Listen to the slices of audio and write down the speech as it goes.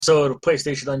episode of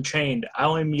PlayStation Unchained.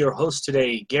 I am your host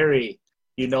today, Gary.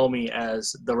 You know me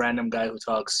as the random guy who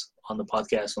talks on the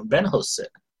podcast when Ben hosts it.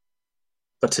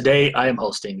 But today I am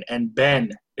hosting, and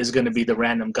Ben is going to be the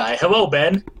random guy. Hello,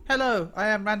 Ben. Hello, I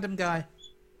am Random Guy.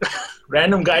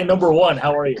 Random guy number one.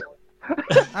 How are you?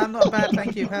 I'm not bad,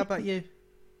 thank you. How about you?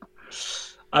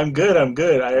 I'm good.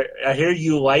 I hear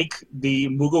you like the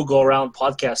Moogle Go Around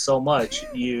podcast so much,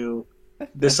 you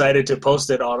decided to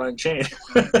post it on Unchained.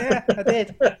 Yeah, I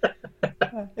did.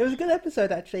 It was a good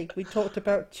episode, actually. We talked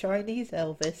about Chinese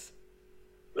Elvis.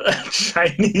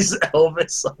 Chinese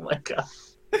Elvis. Oh my god.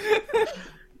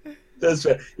 That's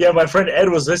fair. Yeah, my friend Ed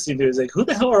was listening to it. He's like, who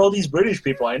the hell are all these British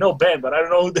people? I know Ben, but I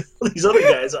don't know who the hell these other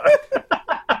guys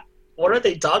are. What are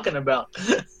they talking about?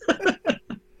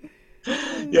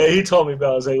 Yeah, he told me about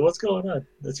it. I was like, what's going on?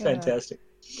 That's fantastic.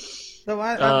 So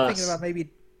I'm thinking about maybe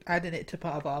adding it to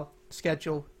part of our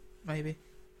schedule, maybe.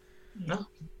 No,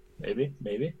 maybe.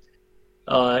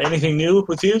 Anything new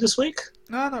with you this week?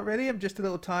 No, not really. I'm just a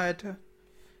little tired.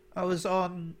 I was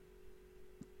on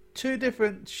 2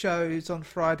 different shows on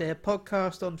Friday, a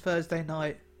podcast on Thursday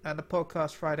night and a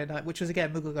podcast Friday night, which was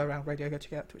again Moogle Go Around Radio. Go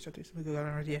check it out, Twitch. I do some Moogle Go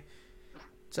Around Radio.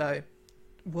 So,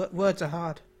 words are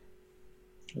hard.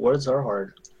 Words are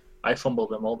hard. I fumble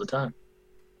them all the time.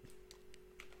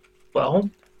 Well,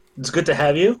 it's good to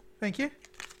have you. Thank you.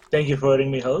 Thank you for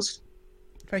letting me host.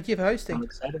 Thank you for hosting. I'm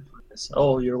excited for this.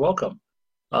 Oh, you're welcome.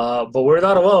 But we're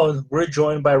not alone. We're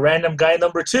joined by random guy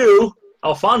number 2,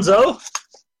 Alfonso.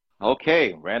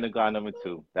 Okay, random guy number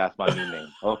 2. That's my new name.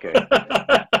 Okay.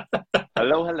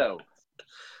 Hello.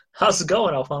 How's it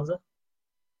going, Alfonso?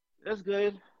 It's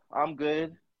good. I'm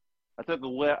good. I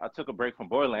took a break from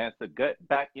Borderlands to get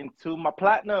back into my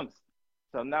platinums.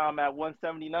 So now I'm at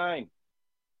 179.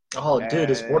 Oh, dude,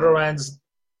 is Borderlands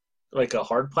like a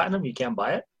hard platinum? You can't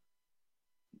buy it?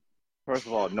 First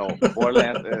of all, no.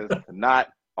 Borderlands is not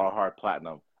a hard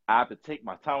platinum. I have to take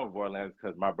my time with Borderlands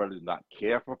because my brother does not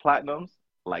care for platinums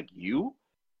like you.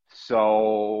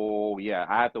 So, yeah,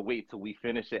 I have to wait till we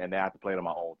finish it, and then I have to play it on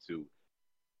my own to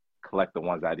collect the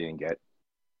ones I didn't get.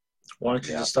 Why don't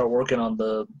you just start working on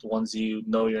the ones you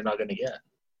know you're not going to get?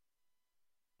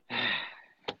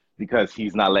 Because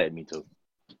he's not letting me to.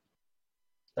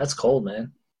 That's cold,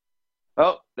 man.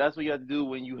 Oh, that's what you have to do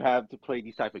when you have to play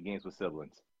these type of games with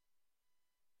siblings.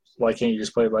 Why can't you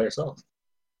just play it by yourself?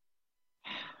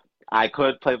 I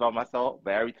could play by myself,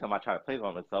 but every time I try to play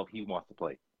by myself, he wants to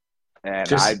play.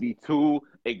 And I'd be too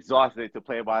exhausted to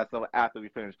play by myself after we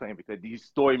finish playing because these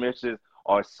story missions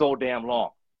are so damn long.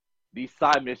 These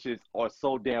side missions are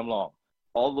so damn long.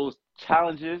 All those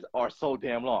challenges are so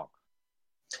damn long.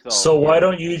 So why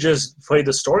don't you just play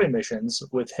the story missions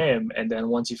with him, and then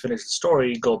once you finish the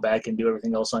story, go back and do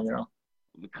everything else on your own?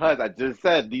 Because I just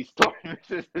said these story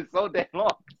missions are so damn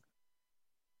long.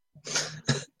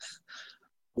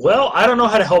 Well, I don't know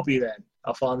how to help you then,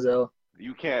 Alfonso.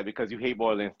 You can't because you hate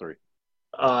Borderlands 3.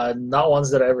 Not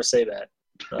once did I ever say that.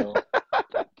 So.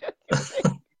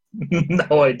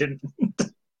 No, I didn't.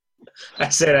 I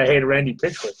said I hate Randy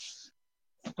Pitchford.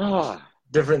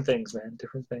 Different things, man.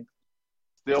 Different things.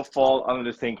 Still fall under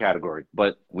the same category,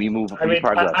 but we move.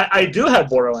 I do have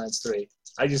Borderlands 3.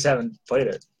 I just haven't played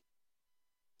it.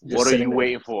 What are you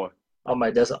waiting for? On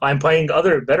my desk. I'm playing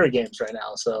other better games right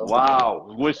now. So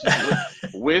wow, which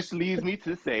leads me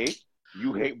to say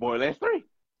you hate Borderlands 3.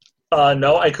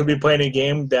 No, I could be playing a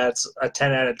game that's a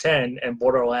 10 out of 10, and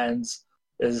Borderlands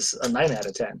is a 9 out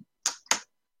of 10.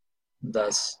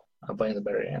 Thus, I'm playing the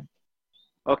better game.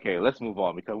 Okay, let's move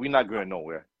on because we're not going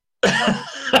nowhere.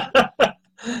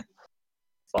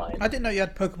 Fine. I didn't know you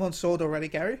had Pokemon Sword already,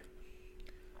 Gary.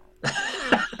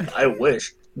 I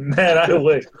wish. Man, I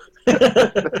wish.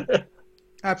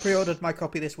 I pre-ordered my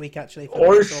copy this week, actually.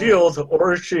 Or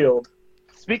Shield.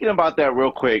 Speaking about that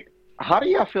real quick, how do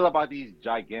y'all feel about these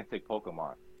gigantic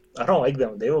Pokemon? I don't like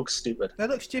them. They look stupid. They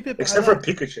look stupid, but except for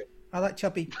Pikachu. I like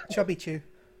Chubby Chew.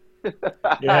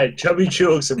 Yeah, Chubby Chew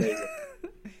looks amazing.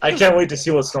 I can't wait to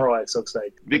see what Snorlax looks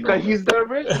like. Because he's the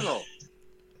original.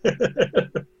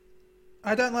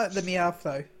 I don't like the Meowth,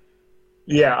 though.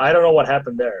 Yeah, I don't know what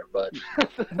happened there, but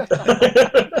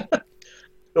it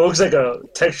looks like a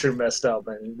texture messed up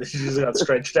and she just got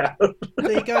stretched out. So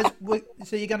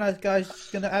you guys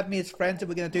gonna add me as friends and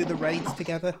we're gonna do the raids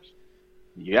together?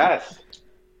 Yes.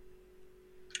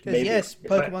 Maybe. Yes,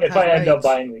 Pokemon. If I end up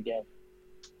buying the game.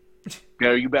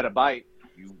 Girl, you better buy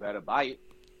it.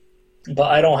 But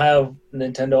I don't have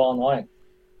Nintendo Online.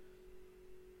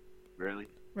 Really?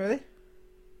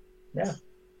 Yeah.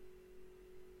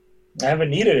 I haven't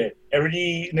needed it.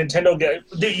 Every Nintendo game.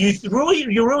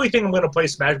 You really think I'm going to play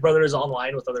Smash Brothers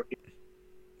online with other people?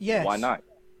 Yes. Why not?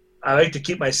 I like to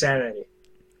keep my sanity.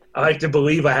 I like to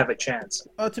believe I have a chance.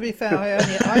 Oh, to be fair, I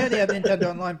only have Nintendo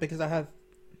Online because I have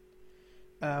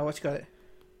what's you got it?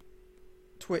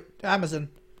 Amazon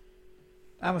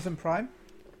Prime.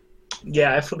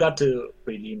 Yeah, I forgot to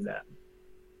redeem that.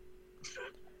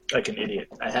 Like an idiot.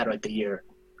 I had like a year,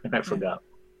 and I forgot.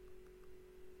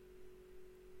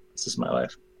 This is my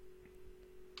life.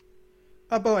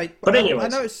 Oh, boy. But anyways. I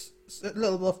know it's a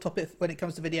little off topic when it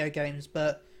comes to video games,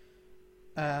 but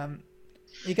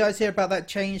you guys hear about that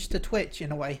change to Twitch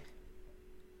in a way?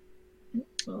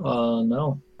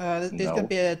 No. There's going to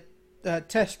be a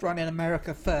test run in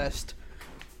America first,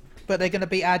 but they're going to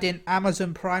be adding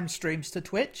Amazon Prime streams to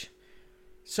Twitch.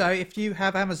 So if you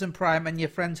have Amazon Prime and your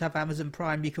friends have Amazon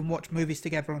Prime, you can watch movies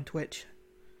together on Twitch.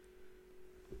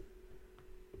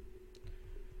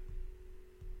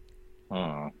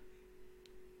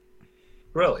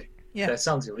 Really? Yeah. That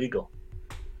sounds illegal.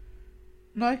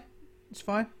 No, it's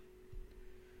fine.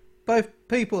 Both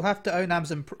people have to own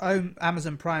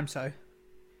Amazon Prime, so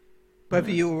both of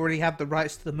you already have the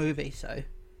rights to the movie, so.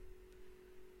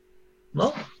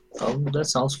 Well, that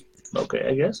sounds okay,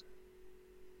 I guess.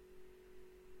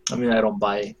 I mean, I don't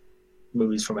buy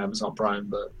movies from Amazon Prime,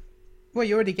 but... Well,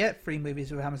 you already get free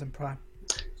movies with Amazon Prime.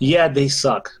 Yeah, they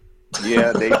suck.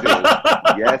 Yeah, they do.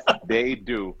 Yes, they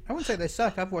do. I wouldn't say they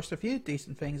suck. I've watched a few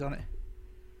decent things on it.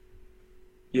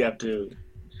 You have to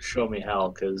show me how,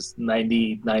 because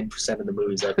 99% of the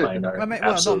movies I find are not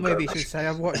absolute movies, garbage. you say.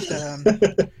 I've watched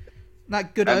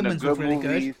that Good Omens was really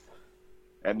good.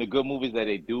 And the good movies that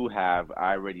they do have,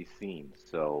 I already seen.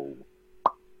 So,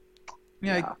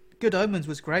 Yeah, Good Omens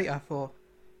was great, I thought.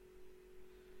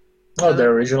 Oh,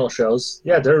 their original shows.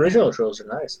 Yeah, their original shows are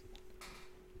nice.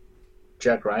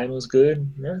 Jack Ryan was good.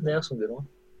 Yeah, they have some good ones.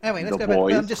 Anyway, let's The go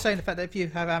Boys. back. I'm just saying the fact that if you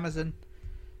have Amazon,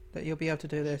 that you'll be able to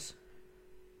do this.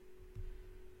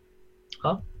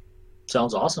 Huh?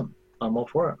 Sounds awesome. I'm all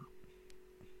for it.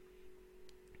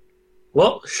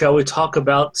 Well, shall we talk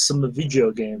about some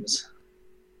video games?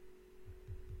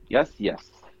 yes.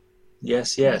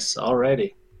 Yes.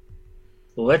 Alrighty.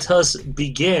 Let us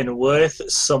begin with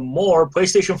some more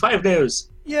PlayStation 5 news.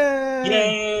 Yay!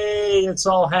 Yay! It's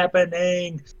all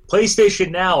happening.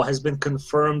 PlayStation Now has been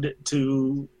confirmed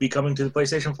to be coming to the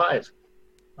PlayStation 5.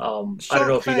 I don't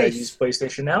know if you guys use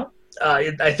PlayStation Now.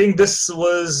 I think this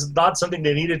was not something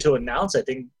they needed to announce. I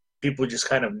think people just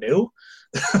kind of knew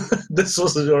this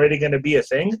was already going to be a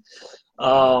thing.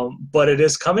 But it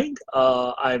is coming.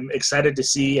 I'm excited to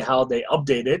see how they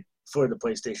update it for the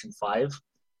PlayStation 5.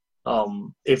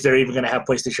 If they're even going to have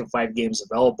PlayStation 5 games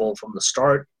available from the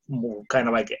start, kind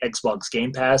of like Xbox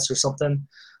Game Pass or something.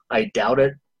 I doubt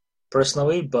it,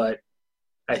 personally, but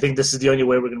I think this is the only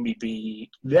way we're going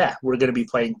to be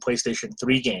playing PlayStation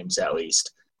 3 games, at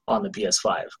least, on the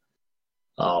PS5.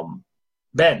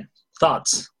 Ben,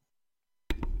 thoughts?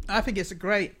 I think it's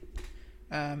great.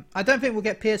 I don't think we'll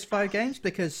get PS5 games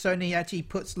because Sony actually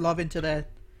puts love into their...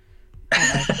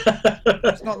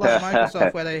 it's not like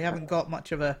Microsoft where they haven't got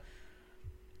much of a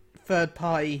first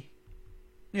party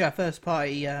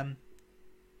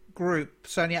group.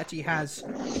 Sony actually has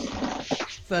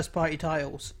first party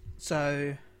titles,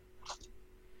 so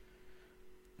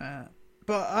but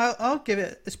I'll give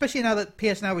it, especially now that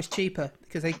PS Now is cheaper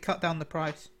because they cut down the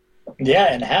price.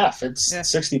 Yeah, in half. It's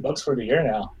 $60 for the year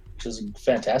now, which is a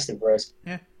fantastic price.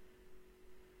 Yeah.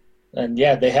 And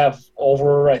yeah, they have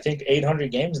over, I think,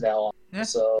 800 games now. Yeah.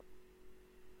 So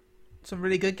some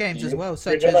really good games as well,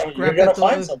 such you're as Grand gonna Theft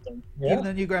find Auto. something. Yeah. Even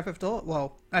the new Grand Theft Auto.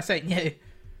 Well, I say new.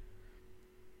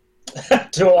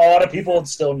 To a lot of people,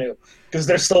 it's still new because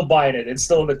they're still buying it. It's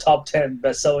still in the top 10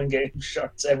 best-selling game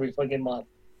charts every fucking month.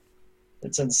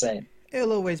 It's insane.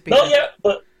 It'll always be. No,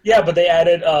 but they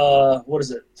added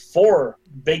 4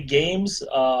 big games.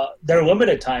 They're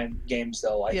limited time games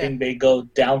though. I think they go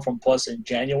down from Plus in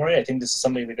January. I think this is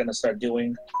something they're going to start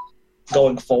doing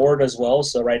going forward as well.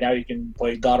 So right now you can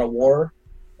play God of War,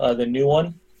 the new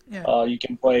one. Yeah. You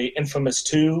can play Infamous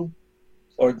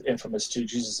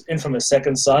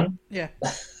Second Son. Yeah.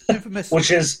 Infamous.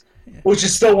 which is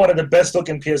still one of the best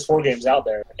looking PS4 games out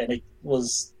there, and it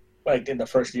was like in the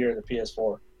first year of the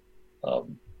PS4.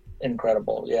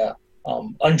 Incredible, yeah.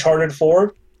 Uncharted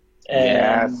 4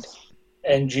 and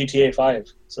GTA 5.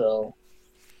 So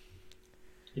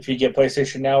if you get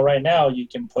PlayStation Now right now, you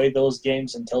can play those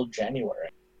games until January.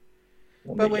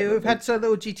 But we've had so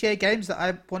little GTA games that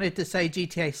I wanted to say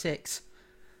GTA 6.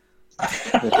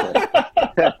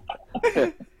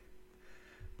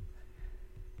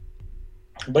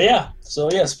 But yeah, so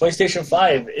yes, PlayStation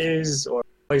 5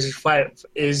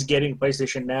 is getting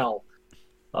PlayStation Now.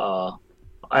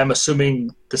 I'm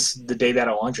assuming the day that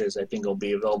it launches, I think it'll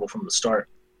be available from the start.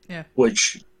 Yeah.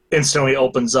 which instantly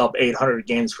opens up 800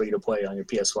 games for you to play on your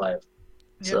PS5. Yep.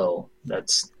 So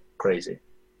that's crazy.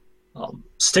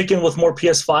 Sticking with more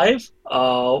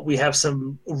PS5, we have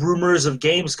some rumors of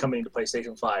games coming to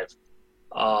PlayStation 5.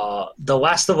 The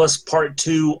Last of Us Part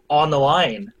 2 On the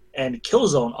Line and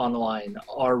Killzone On the Line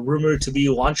are rumored to be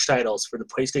launch titles for the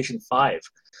PlayStation 5.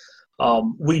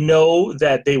 We know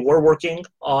that they were working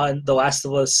on The Last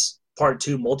of Us Part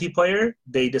 2 multiplayer.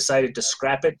 They decided to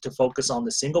scrap it to focus on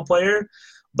the single player,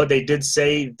 but they did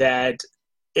say that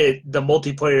the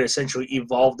multiplayer essentially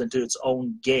evolved into its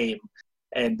own game,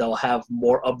 and they'll have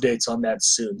more updates on that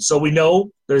soon. So we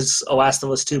know there's a Last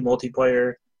of Us 2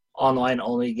 multiplayer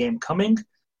online-only game coming.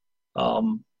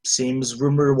 Seems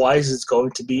rumor-wise it's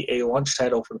going to be a launch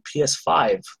title for the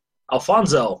PS5.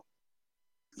 Alfonso,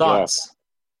 thoughts?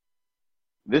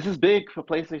 Yeah. This is big for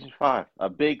PlayStation 5. A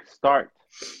big start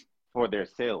for their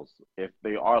sales if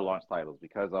they are launch titles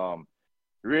because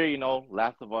really,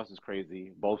 Last of Us is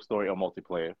crazy, both story and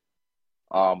multiplayer.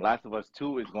 Last of Us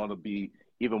 2 is going to be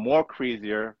even more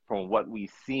crazier from what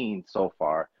we've seen so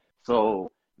far.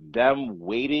 So them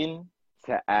waiting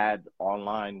to add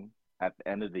online at the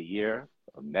end of the year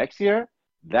of next year,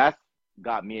 that's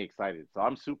got me excited. So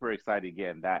I'm super excited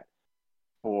again that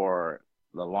for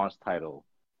the launch title.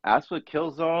 As for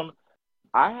Killzone,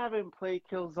 I haven't played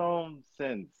Killzone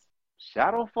since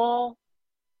Shadowfall.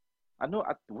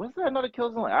 Was there another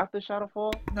Killzone after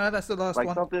Shadowfall? No, that's the last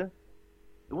one. Something.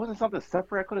 It wasn't something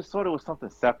separate. I could have thought it was something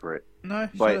separate. No,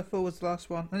 Shadowfall was the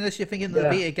last one. Unless you're thinking the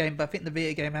Vita game, but I think the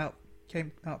Vita game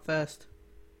came out first.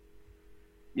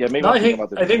 Yeah, maybe. No,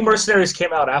 I think Mercenaries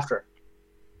came out after.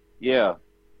 Yeah.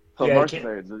 So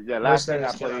Mercenaries. Last thing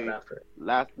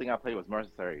I played was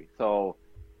Mercenaries. So,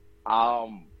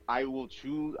 I will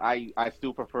choose. I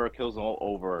still prefer Killzone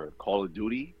over Call of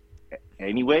Duty,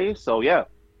 anyway. So yeah,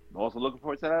 I'm also looking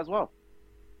forward to that as well.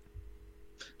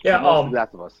 Yeah.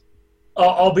 Last of Us.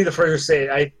 I'll be the first to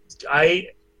say I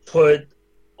put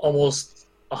almost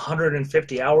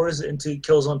 150 hours into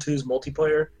Killzone 2's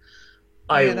multiplayer.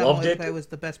 I loved it. It was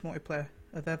the best multiplayer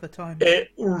of ever time. It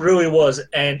really was,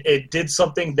 and it did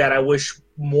something that I wish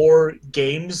more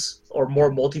games or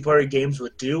more multiplayer games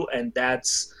would do, and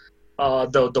that's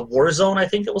the Warzone, I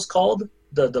think it was called,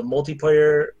 the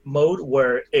multiplayer mode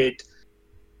where it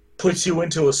puts you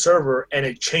into a server and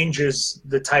it changes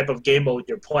the type of game mode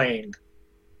you're playing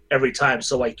every time.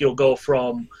 So like you'll go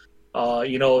from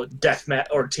deathmatch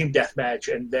or team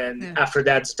deathmatch, and then after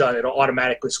that's done, it'll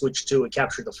automatically switch to a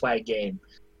capture the flag game.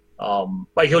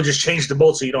 Like he'll just change the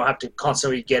mode so you don't have to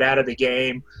constantly get out of the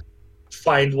game,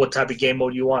 find what type of game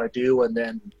mode you want to do, and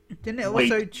then didn't it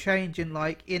also change in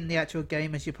the actual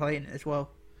game as you're playing it as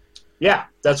well? Yeah,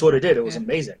 that's what it did. It was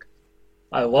amazing.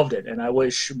 I loved it, and I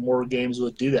wish more games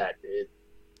would do that. It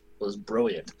was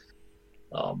brilliant.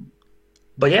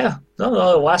 But yeah,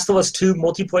 no, Last of Us 2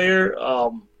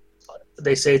 multiplayer,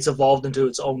 they say it's evolved into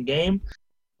its own game.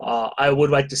 I would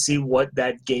like to see what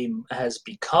that game has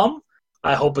become.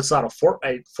 I hope it's not a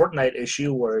Fortnite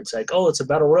issue where it's like, oh, it's a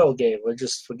Battle Royale game. We'll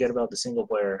just forget about the single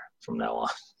player from now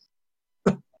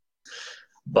on.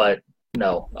 But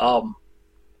no.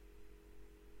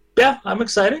 Yeah, I'm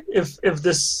excited if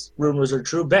this rumors are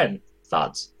true. Ben,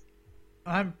 thoughts?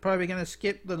 I'm probably going to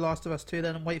skip The Last of Us 2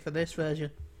 then and wait for this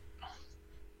version.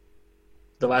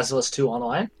 The Last of Us 2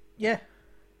 online? Yeah.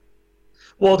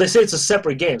 Well, they say it's a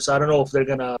separate game, so I don't know if they're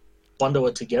going to bundle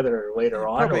it together later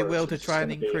on. Probably will to try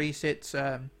and increase its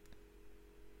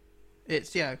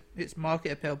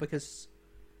market appeal, because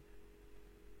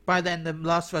by then the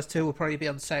Last of Us 2 will probably be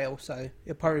on sale, so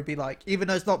it'll probably be like, even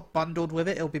though it's not bundled with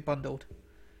it, it'll be bundled.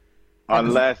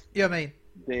 Unless you know what I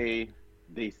mean?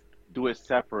 They do it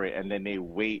separate and then they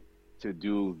wait to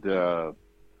do the,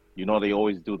 they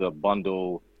always do the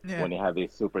bundle when they have their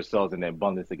super sales and then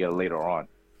bundle it together later on.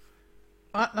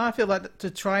 I feel like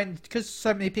to try and, because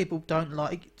so many people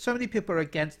are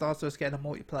against Last of Us getting a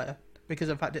multiplayer because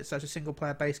of the fact it's such a single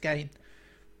player based game.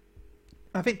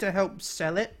 I think to help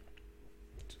sell it,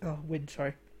 I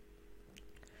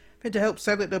think to help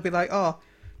sell it, they'll be like,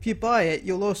 if you buy it,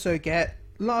 you'll also get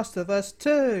Last of Us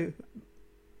 2,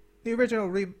 the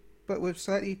original, but with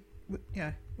slightly,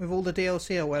 with all the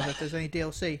DLC or whatever, if there's any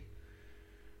DLC.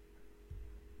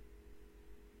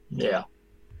 Yeah.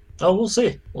 Oh, we'll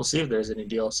see. We'll see if there's any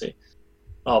DLC.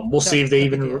 We'll see if they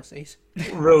even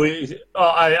really.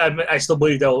 I still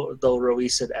believe they'll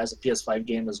release it as a PS5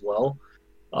 game as well.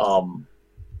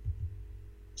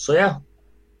 So yeah,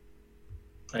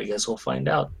 I guess we'll find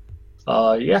out.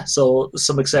 So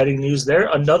some exciting news there.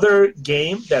 Another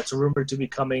game that's rumored to be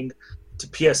coming to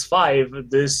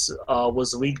PS5. This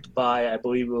was leaked by, I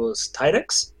believe it was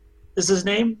Tydex, is his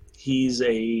name. He's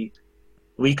a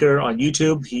leaker on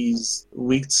YouTube. He's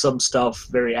leaked some stuff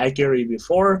very accurately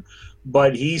before,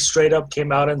 but he straight up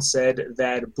came out and said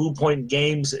that Bluepoint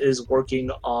Games is working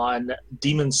on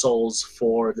Demon Souls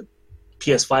for the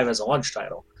PS5 as a launch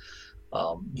title.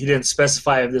 He didn't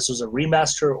specify if this was a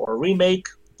remaster or a remake,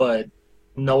 but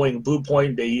knowing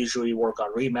Bluepoint, they usually work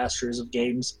on remasters of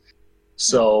games.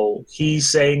 So he's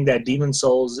saying that Demon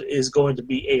Souls is going to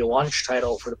be a launch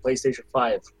title for the PlayStation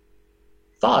 5.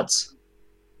 Thoughts?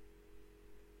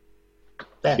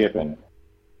 Ben.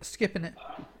 Skipping it.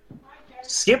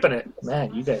 Skipping it?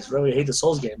 Man, you guys really hate the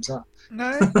Souls games, huh?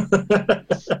 No.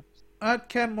 I'd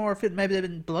care more if it maybe had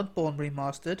been Bloodborne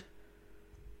remastered.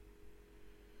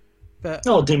 But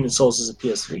no, Demon Souls is a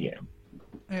PS3 game.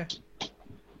 Yeah.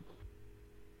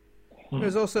 It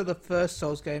was also the first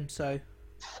Souls game, so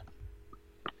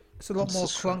it's a lot more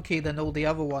clunky than all the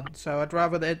other ones. So I'd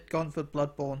rather they'd gone for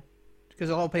Bloodborne, because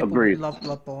a lot of people love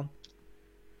Bloodborne.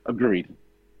 Agreed.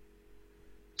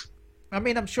 I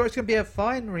mean, I'm sure it's going to be a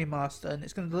fine remaster, and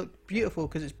it's going to look beautiful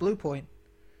because it's Bluepoint.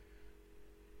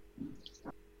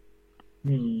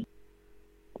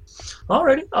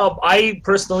 Alrighty. I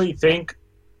personally think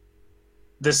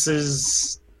this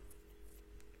is...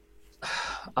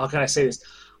 How can I say this?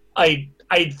 I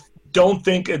don't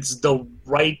think it's the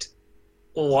right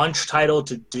launch title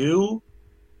to do,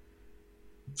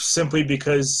 simply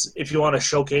because if you want to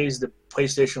showcase the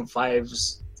PlayStation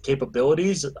 5's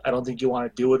capabilities, I don't think you want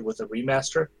to do it with a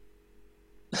remaster.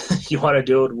 You want to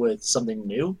do it with something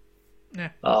new. Yeah.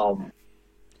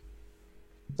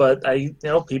 But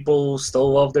people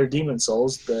still love their Demon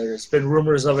Souls. There's been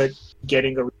rumors of it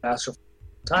getting a remaster for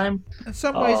time. In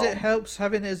some ways, it helps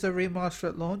having it as a remaster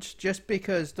at launch, just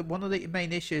because one of the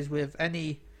main issues with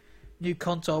any new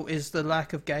console is the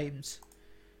lack of games.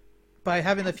 By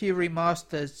having a few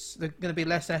remasters, there's going to be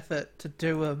less effort to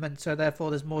do them, and so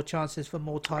therefore there's more chances for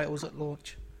more titles at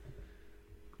launch.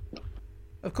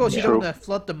 Of course, you don't want to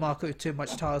flood the market with too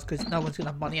much titles, because no one's going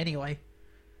to have money anyway.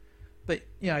 But,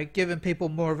 giving people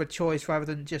more of a choice rather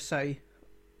than just, say,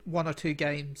 1 or 2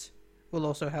 games will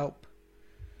also help.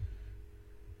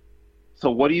 So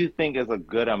what do you think is a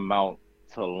good amount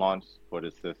to launch for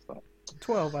the system?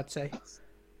 12, I'd say.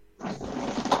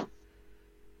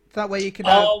 That way you can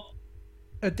have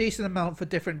a decent amount for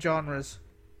different genres,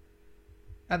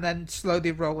 and then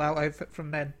slowly roll out over from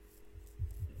then.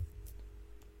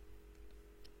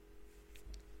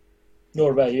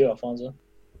 What about you, Alfonso?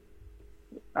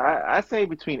 I say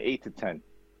between 8 to 10.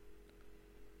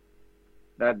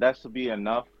 That should be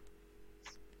enough.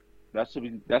 That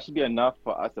should be enough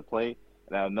for us to play,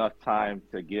 and have enough time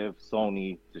to give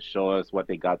Sony to show us what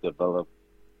they got developed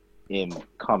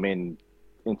coming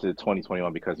into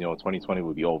 2021, because 2020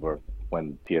 will be over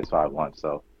when PS5 launched.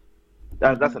 So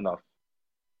that's enough.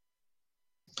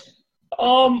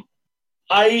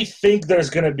 I think there's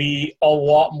going to be a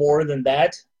lot more than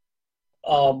that.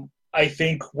 I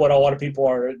think what a lot of people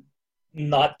are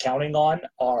not counting on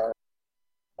are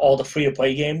all the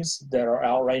free-to-play games that are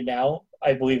out right now.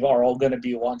 I believe are all going to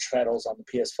be launch titles on the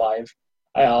PS5.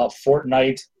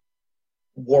 Fortnite,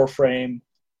 Warframe,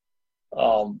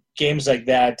 games like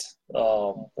that,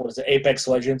 Apex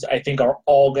Legends, I think are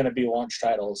all going to be launch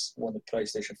titles when the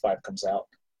PlayStation 5 comes out.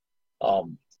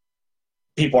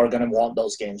 People are going to want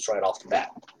those games right off the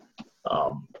bat.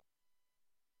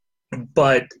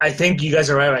 But I think you guys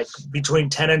are right. Like, between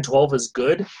 10 and 12 is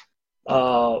good.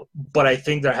 But I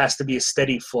think there has to be a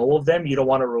steady flow of them. You don't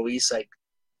want to release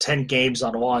 10 games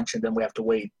on launch and then we have to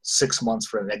wait 6 months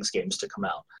for the next games to come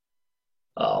out.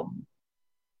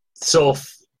 So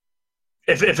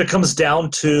if it comes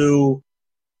down to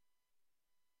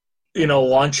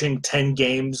launching 10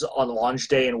 games on launch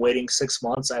day and waiting 6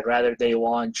 months, I'd rather they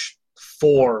launch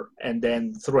 4 and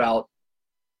then throughout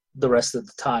the rest of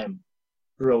the time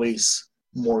release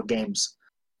more games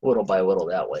little by little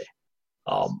that way.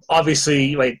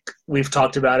 Obviously, like we've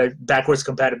talked about it, backwards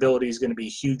compatibility is going to be a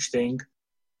huge thing,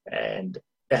 and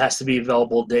it has to be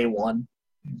available day one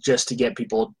just to get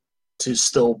people to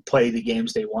still play the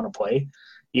games they want to play,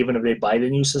 even if they buy the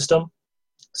new system.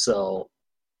 So,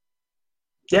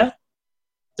 yeah,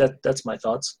 that's my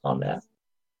thoughts on that.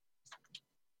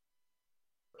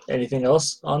 Anything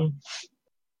else on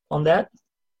that?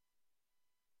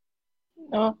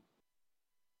 No.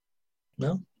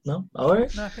 All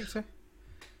right. No, I think so.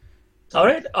 All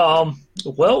right.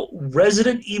 Well,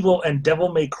 Resident Evil and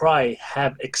Devil May Cry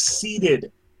have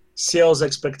exceeded sales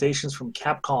expectations from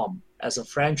Capcom as a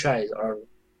franchise, or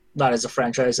not as a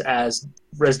franchise, as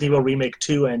Resident Evil Remake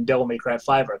 2 and Devil May Cry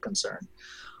 5 are concerned.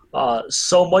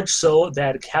 So much so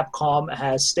that Capcom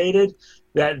has stated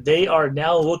that they are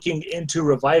now looking into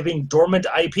reviving dormant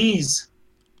IPs.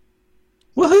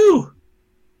 Woohoo!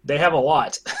 They have a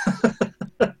lot.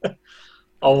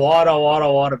 a lot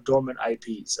of dormant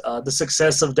IPs. The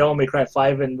success of Devil May Cry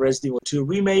 5 and Resident Evil 2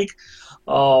 Remake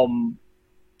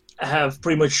have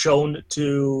pretty much shown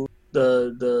to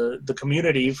the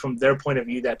community from their point of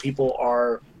view that people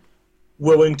are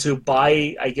willing to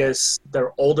buy, I guess,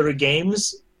 their older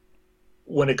games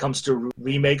when it comes to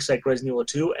remakes like Resident Evil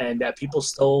 2, and that people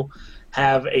still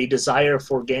have a desire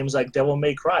for games like Devil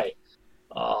May Cry.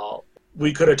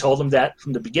 We could have told them that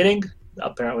from the beginning.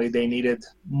 Apparently, they needed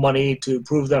money to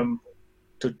prove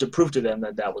to prove to them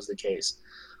that that was the case.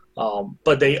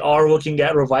 But they are looking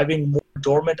at reviving more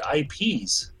dormant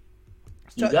IPs.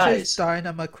 You Such guys, as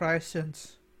Dynamo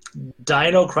Crisis.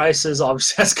 Dino Crisis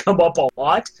obviously has come up a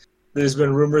lot. There's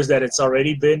been rumors that it's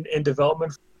already been in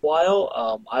development for a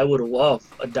while. I would love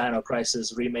a Dino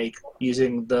Crisis remake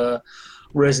using the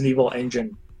Resident Evil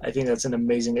engine. I think that's an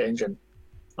amazing engine.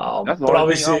 That's the but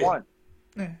only thing I obviously,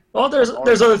 Yeah. well, there's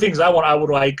other things I want. I would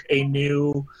like a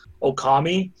new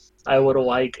Okami. I would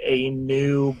like a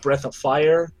new Breath of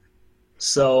Fire.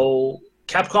 So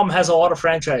Capcom has a lot of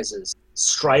franchises.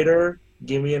 Strider,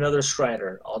 give me another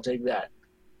Strider. I'll take that.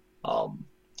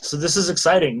 So this is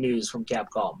exciting news from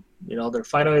Capcom. You know, they're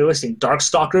finally listing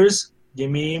Darkstalkers.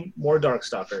 Give me more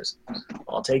Darkstalkers.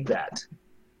 I'll take that.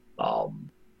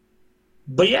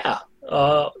 But yeah,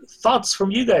 thoughts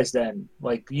from you guys then?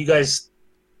 Like, you guys,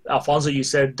 Alfonso, you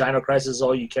said Dino Crisis is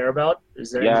all you care about.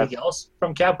 Is there anything else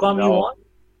from Capcom you want?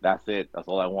 That's it. That's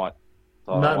all I want.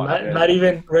 That's all I want. Not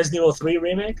even Resident Evil 3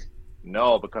 remake?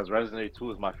 No, because Resident Evil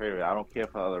 2 is my favorite. I don't care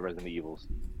for other Resident Evils.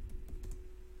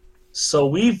 So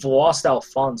we've lost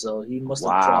Alfonso. He must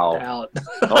have dropped out.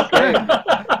 Okay.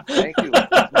 Thank you.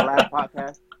 That's my last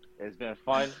podcast. It's been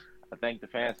fun. I thank the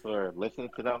fans for listening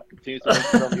to them. Continue to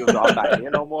listen to them even though I'm not here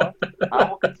no more. I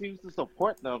will continue to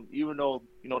support them even though,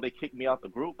 they kicked me out the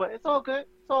group. But it's all good.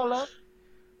 It's all love.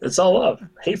 It's all love.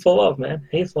 Hateful love, man.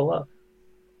 Hateful love.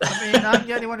 I mean, I'm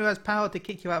the only one who has power to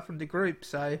kick you out from the group,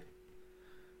 so...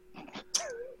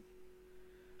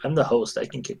 I'm the host. I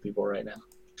can kick people right now.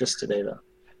 Just today, though.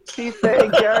 He's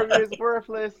saying Gary is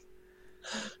worthless.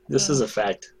 This is a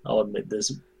fact. I'll admit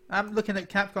this. I'm looking at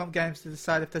Capcom games to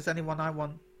decide if there's anyone I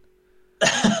want.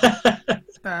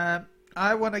 I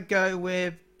want to go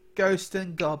with Ghosts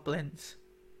and Goblins.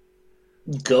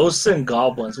 Ghosts and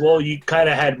Goblins. Well, you kind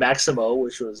of had Maximo,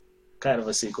 which was kind of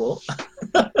a sequel.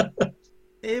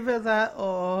 Either that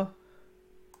or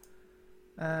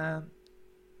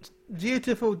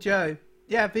Beautiful Joe.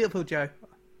 Yeah, Beautiful Joe.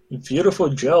 Beautiful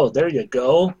Joe. There you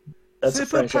go. That's Super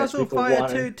a franchise Puzzle people Fire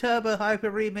wanted. 2 Turbo Hyper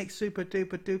Remix Super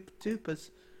Duper Duper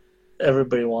Dupers.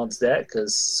 Everybody wants that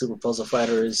because Super Puzzle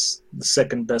Fighter is the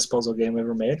second best puzzle game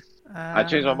ever made. I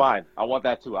changed my mind. I want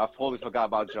that too. I totally forgot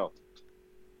about Joe.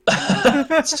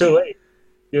 It's too late.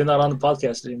 You're not on the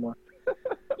podcast anymore.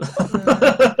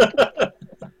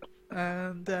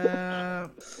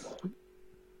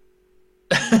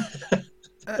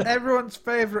 And everyone's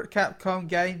favorite Capcom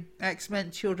game,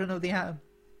 X-Men: Children of the Atom.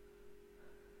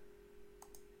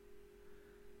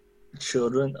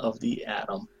 Children of the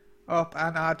Atom. Up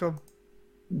and Atom.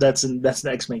 That's an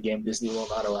X-Men game. Disney will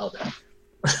not allow that.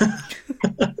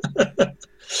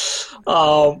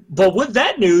 But with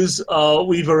that news,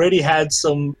 we've already had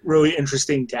some really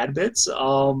interesting tad bits.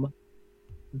 The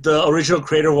original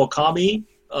creator of Okami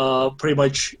pretty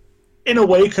much, in a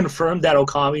way, confirmed that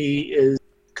Okami is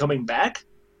coming back.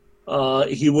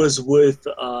 He was with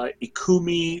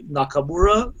Ikumi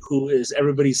Nakamura, who is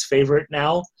everybody's favorite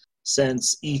now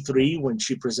since E3 when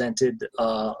she presented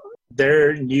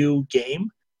their new game.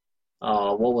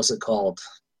 What was it called?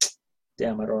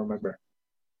 Damn, I don't remember.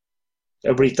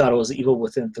 Everybody thought it was Evil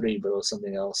Within 3, but it was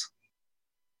something else.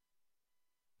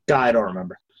 God, I don't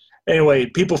remember. Anyway,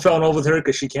 people fell in love with her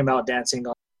because she came out dancing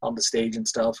on the stage and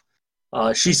stuff.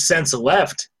 She's since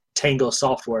left Tango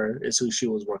Software is who she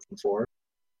was working for.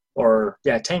 Or,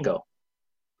 yeah, Tango.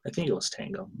 I think it was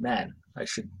Tango. Man, I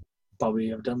should probably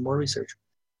have done more research.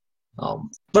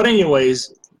 But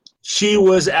anyways, she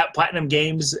was at Platinum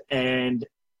Games and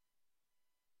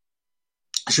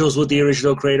she was with the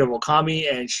original creator of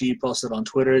Okami, and she posted on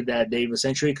Twitter that they've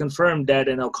essentially confirmed that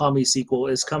an Okami sequel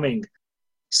is coming.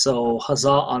 So huzzah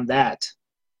on that.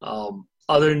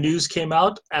 Other news came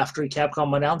out after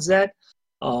Capcom announced that.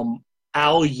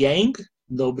 Al Yang,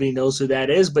 nobody knows who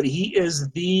that is, but he is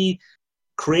the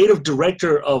creative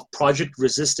director of Project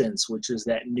Resistance, which is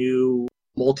that new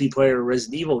multiplayer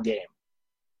Resident Evil game.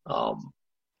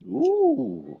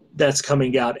 That's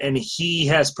coming out, and he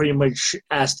has pretty much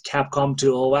asked Capcom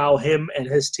to allow him and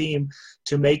his team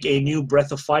to make a new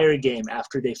Breath of Fire game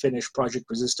after they finish Project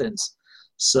Resistance.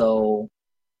 So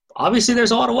obviously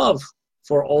there's a lot of love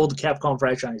for old Capcom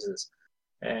franchises.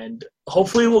 And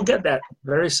hopefully we'll get that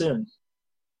very soon.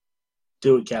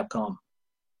 Do it, Capcom.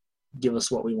 Give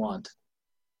us what we want.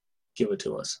 Give it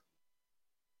to us.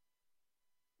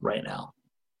 Right now.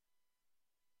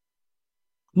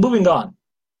 Moving on.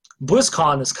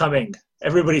 BlizzCon is coming.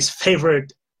 Everybody's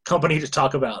favorite company to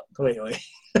talk about. Wait.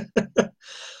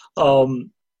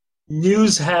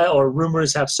 News or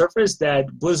rumors have surfaced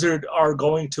that Blizzard are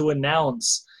going to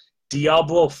announce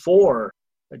Diablo 4,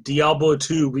 Diablo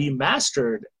 2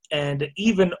 Remastered, and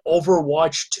even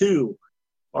Overwatch 2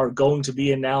 are going to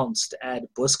be announced at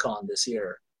BlizzCon this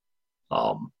year.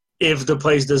 If the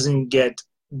place doesn't get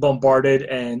bombarded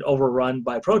and overrun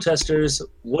by protesters,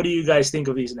 what do you guys think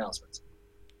of these announcements?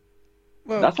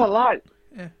 Well, that's a lot.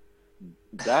 Yeah.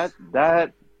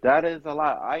 That is a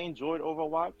lot. I enjoyed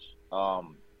Overwatch.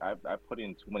 I put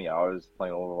in too many hours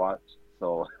playing Overwatch,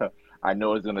 so I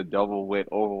know it's gonna double with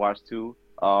Overwatch 2.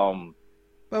 Well,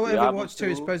 Diablo Overwatch 2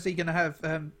 is supposedly going to have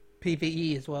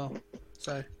PvE as well.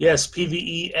 So yes,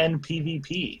 PvE and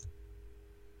PvP.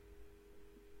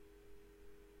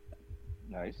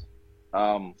 Nice.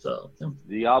 So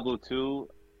Diablo 2,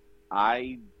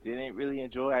 I didn't really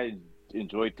enjoy. I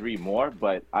enjoyed 3 more,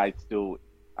 but I still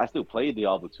play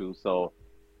Diablo 2, so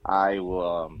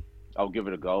I'll give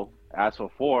it a go. As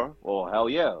for 4, well, hell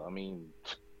yeah. I mean,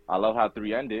 I love how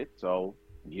 3 ended, so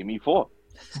give me 4.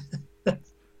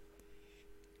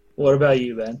 What about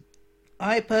you, Ben?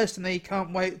 I personally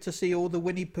can't wait to see all the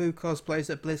Winnie Pooh cosplays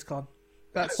at BlizzCon.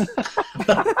 That's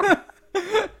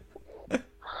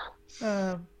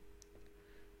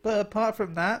but apart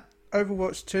from that,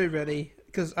 Overwatch 2 really,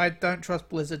 because I don't trust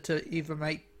Blizzard to even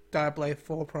make Diablo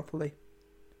 4 properly.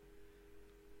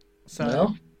 So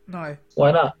no.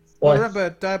 Why not? Why? I remember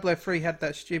Diablo 3 had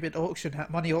that stupid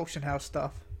money auction house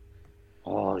stuff.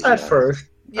 Oh, yeah. At first.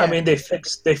 Yeah. I mean, they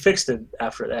fixed it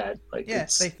after that. Like, yeah,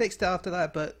 they fixed it after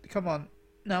that, but come on.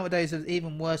 Nowadays it's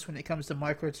even worse when it comes to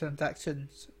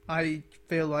microtransactions. I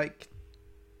feel like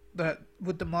that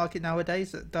with the market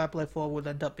nowadays, that Diablo 4 would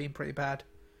end up being pretty bad.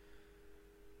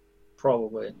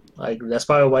 Probably. I agree. That's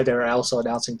probably why they're also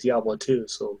announcing Diablo 2,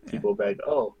 so people beg,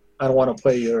 oh, I don't want to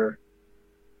play your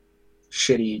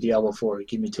shitty Diablo 4.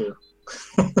 Give me 2.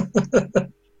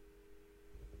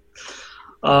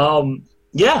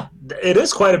 Yeah, it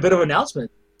is quite a bit of an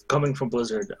announcement coming from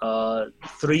Blizzard.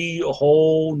 3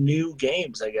 whole new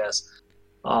games, I guess.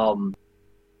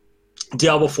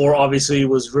 Diablo 4 obviously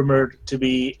was rumored to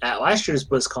be at last year's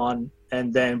BlizzCon,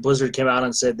 and then Blizzard came out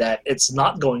and said that it's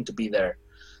not going to be there.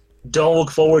 Don't look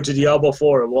forward to Diablo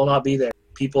 4. It will not be there.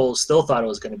 People still thought it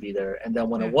was going to be there, and then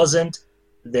when it wasn't,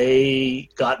 they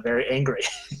got very angry.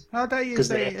 How dare you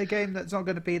say a game that's not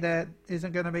going to be there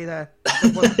isn't going to be there?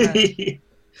 It wasn't there.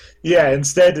 Yeah,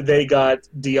 instead they got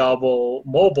Diablo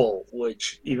Mobile,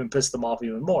 which even pissed them off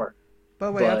even more. By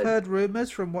the way, I've heard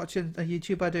rumors from watching a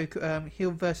YouTube I do,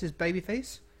 Heel vs.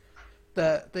 Babyface,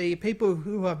 that the people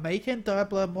who are making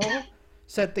Diablo Immortal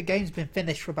said the game's been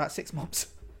finished for about 6 months.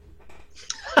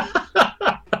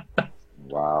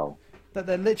 Wow. That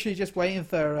they're literally just waiting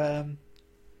for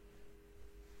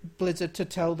Blizzard to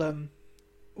tell them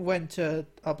when to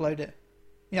upload it.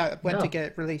 Yeah, when to get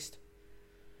it released.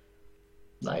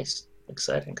 Nice.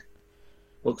 Exciting.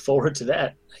 Look forward to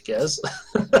that, I guess.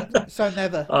 So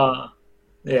never.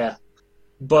 Yeah.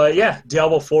 But yeah,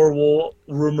 Diablo 4 will,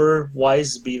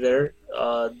 rumor-wise, be there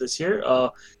this year.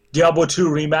 Diablo 2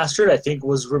 Remastered, I think,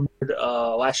 was rumored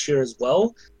last year as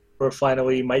well. We're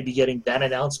finally might be getting that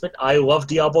announcement. I love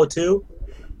Diablo 2.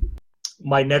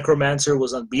 My Necromancer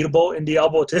was unbeatable in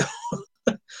Diablo 2.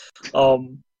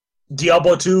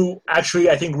 Diablo 2 actually,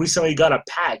 I think, recently got a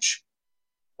patch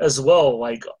as well.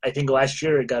 Like, I think last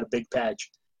year it got a big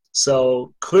patch.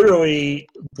 So clearly,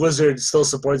 Blizzard still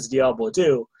supports Diablo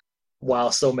 2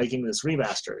 while still making this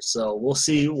remaster. So we'll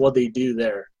see what they do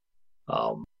there.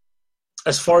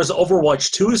 As far as Overwatch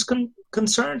 2 is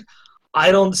concerned, I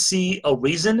don't see a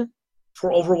reason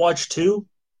for Overwatch 2.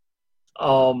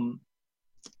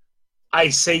 I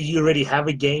say you already have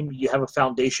a game, you have a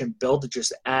foundation built to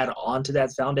just add on to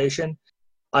that foundation.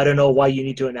 I don't know why you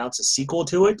need to announce a sequel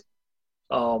to it.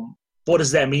 What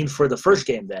does that mean for the first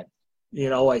game then? You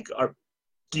know, like,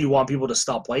 do you want people to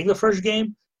stop playing the first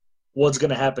game? What's going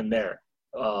to happen there?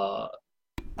 I'm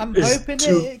hoping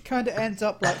it kind of ends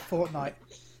up like Fortnite,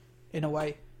 in a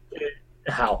way.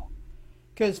 How?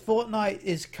 Because Fortnite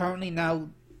is currently now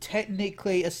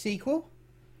technically a sequel.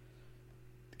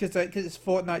 Because it's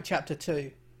Fortnite Chapter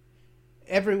 2.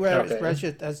 Everywhere it's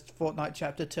registered as Fortnite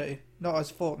Chapter 2, not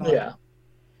as Fortnite. Yeah.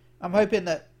 I'm hoping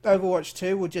that Overwatch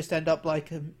 2 will just end up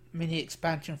like a mini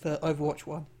expansion for Overwatch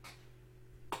 1.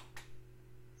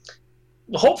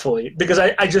 Hopefully, because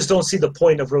I just don't see the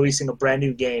point of releasing a brand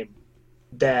new game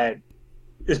that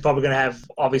is probably going to have,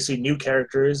 obviously, new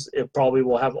characters. It probably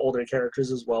will have older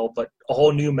characters as well, but a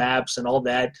whole new maps and all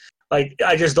that. Like,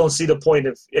 I just don't see the point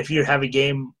if you have a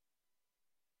game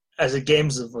as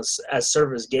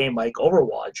service game like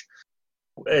Overwatch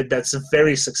that's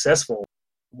very successful.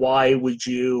 Why would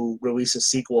you release a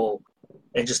sequel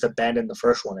and just abandon the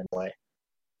first one in a way?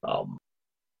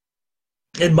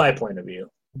 In my point of view,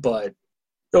 but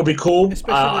it'll be cool.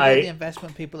 Especially with the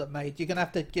investment people have made, you're gonna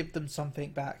have to give them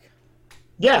something back.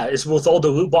 Yeah, it's with all the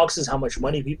loot boxes, how much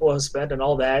money people have spent and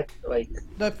all that. Like,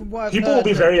 no, from what I've people heard, will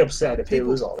be very upset if they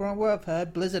lose all that. From what I've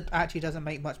heard, Blizzard actually doesn't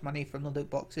make much money from the loot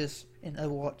boxes in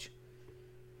Overwatch.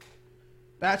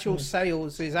 The actual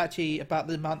sales is actually about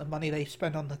the amount of money they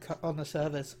spend on the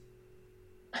servers.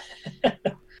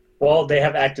 Well, they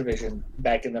have Activision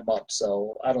backing them up,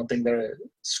 so I don't think they're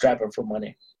strapping for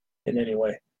money in any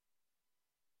way.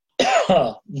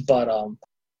 But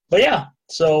yeah,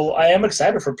 so I am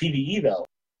excited for PvE though.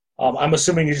 I'm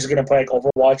assuming you're just gonna play like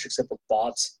Overwatch except with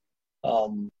bots.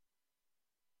 But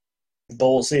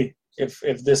we'll see if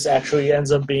this actually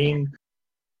ends up being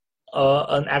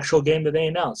an actual game that they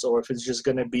announce, or if it's just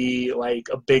gonna be like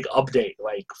a big update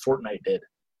like Fortnite did.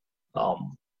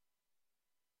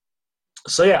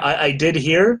 So yeah, I did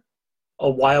hear a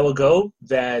while ago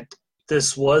that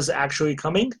this was actually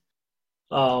coming.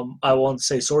 I won't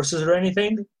say sources or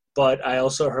anything, but I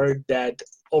also heard that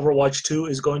Overwatch 2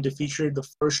 is going to feature the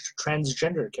first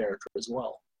transgender character as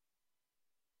well.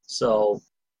 So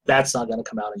that's not going to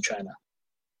come out in China.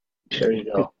 There you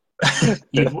go.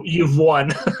 You've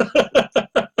won.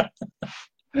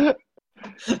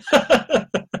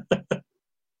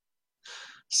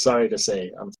 Sorry to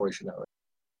say, unfortunately.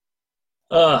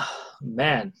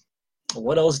 Man,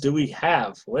 what else do we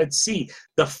have? Let's see.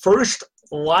 The first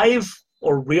live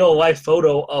or real life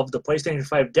photo of the PlayStation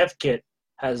 5 dev kit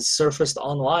has surfaced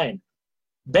online.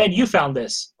 Ben, you found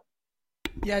this.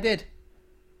 Yeah, I did.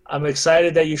 I'm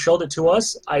excited that you showed it to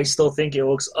us. I still think it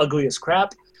looks ugly as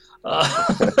crap.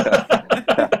 I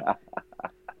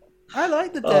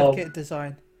like the dev kit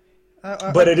design.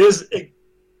 But it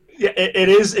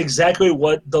is exactly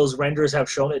what those renders have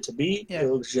shown it to be. Yeah.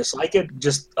 It looks just like it,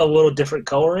 just a little different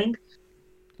coloring.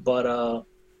 But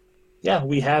yeah,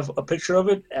 we have a picture of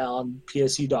it on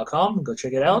PSU.com. Go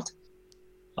check it out.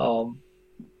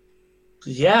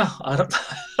 Yeah, I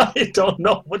don't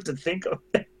know what to think of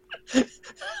it.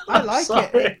 I like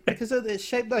it because it's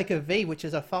shaped like a V, which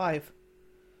is a 5.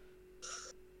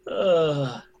 You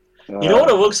know what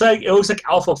it looks like? It looks like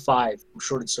Alpha 5 from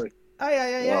Short Circuit.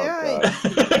 Aye.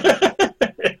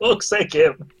 It looks like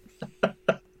him.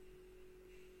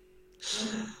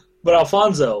 But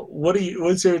Alfonso,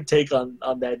 what's your take on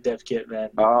that dev kit, man?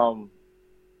 Out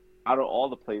of all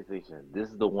the PlayStation, this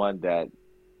is the one that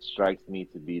strikes me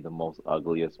to be the most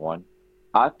ugliest one.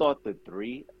 I thought the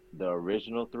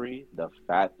original 3, the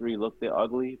fat 3 looked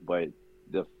ugly, but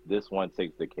this one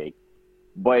takes the cake.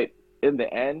 But in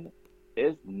the end,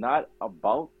 it's not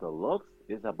about the looks,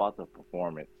 it's about the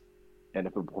performance. And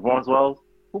if it performs well,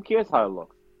 who cares how it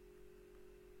looks?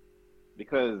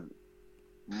 Because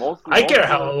I care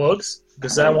how it looks,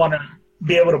 because I want to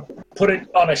be able to put it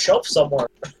on a shelf somewhere.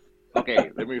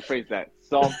 Okay, let me rephrase that.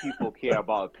 Some people care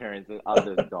about appearance and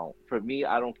others don't. For me,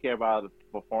 I don't care about the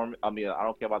performance. I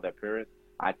don't care about the appearance.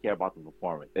 I care about the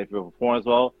performance. If it performs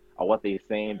well, or what they're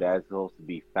saying that it's supposed to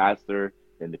be faster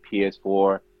than the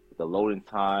PS4, the loading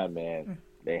time and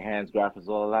the enhanced graphics,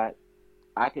 all of that,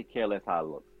 I could care less how it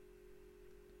looks.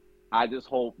 I just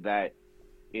hope that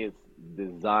it's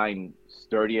designed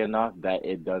sturdy enough that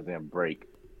it doesn't break.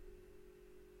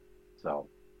 So.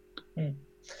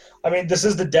 I mean, this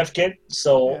is the dev kit,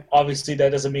 so obviously that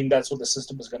doesn't mean that's what the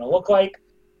system is going to look like.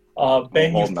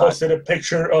 Ben, you've posted a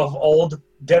picture of old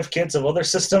dev kits of other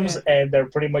systems, and they're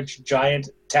pretty much giant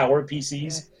tower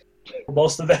PCs for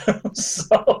most of them.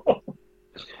 So,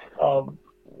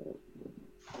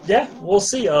 yeah, we'll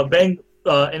see. Ben,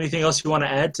 anything else you want to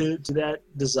add to that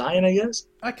design, I guess?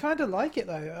 I kind of like it,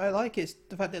 though. I like the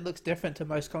fact that it looks different to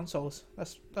most consoles. I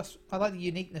like the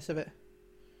uniqueness of it.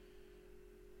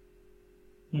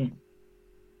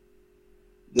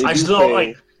 I just don't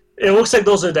like. It looks like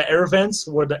those are the air vents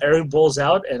where the air blows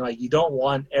out, and like you don't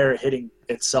want air hitting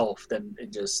itself. Then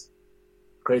it just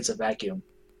creates a vacuum.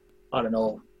 I don't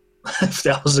know if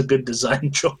that was a good design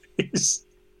choice.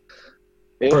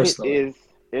 If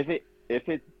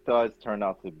it does turn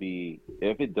out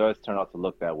to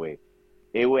look that way,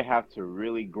 it would have to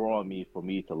really grow on me for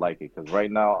me to like it. Because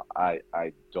right now, I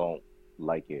don't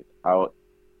like it. I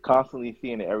constantly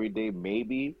seeing it every day,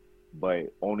 maybe,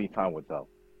 but only time will tell.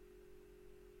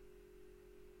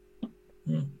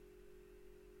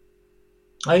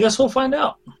 I guess we'll find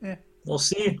out. Yeah. We'll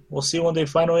see. We'll see when they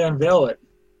finally unveil it,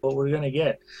 what we're gonna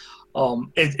get.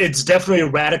 It's definitely a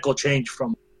radical change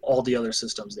from all the other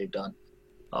systems they've done.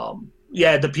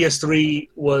 Yeah, the PS3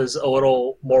 was a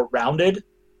little more rounded,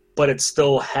 but it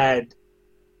still had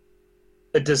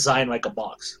a design like a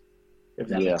box, if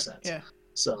that makes sense. Yeah.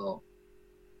 So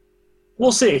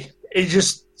we'll see. It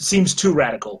just seems too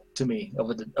radical to me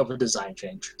of a design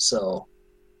change. So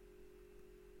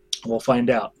we'll find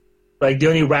out. Like, the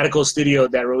only radical studio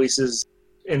that releases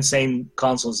insane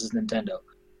consoles is Nintendo.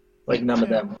 Like, none of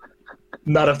them.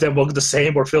 None of them look the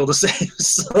same or feel the same.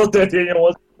 So they didn't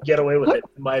want to get away with it,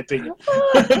 in my opinion.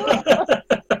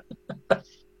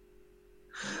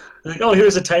 Like, oh,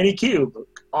 here's a tiny cube.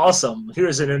 Awesome.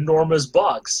 Here's an enormous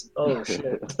box. Oh,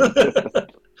 shit.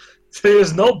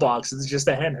 There's no box. It's just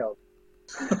a handheld.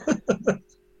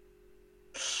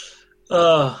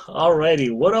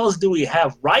 Alrighty. What else do we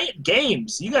have? Riot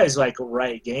Games. You guys like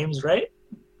Riot Games, right?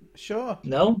 Sure.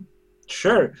 No?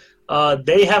 Sure.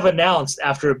 They have announced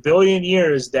after 1 billion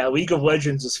years that League of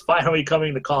Legends is finally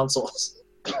coming to consoles.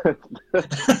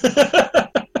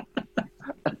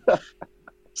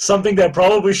 Something that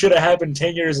probably should have happened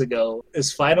 10 years ago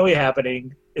is finally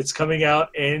happening. It's coming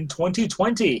out in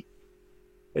 2020.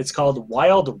 It's called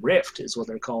Wild Rift is what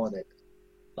they're calling it.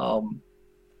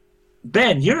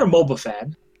 Ben, you're a MOBA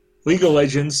fan. League of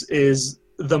Legends is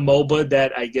the MOBA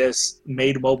that I guess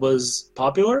made MOBAs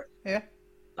popular. Yeah.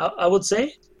 I would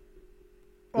say.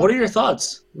 Well, What are your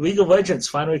thoughts? League of Legends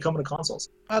finally coming to consoles.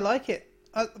 I like it.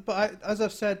 As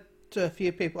I've said to a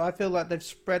few people, I feel like they've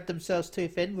spread themselves too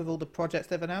thin with all the projects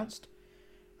they've announced.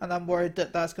 And I'm worried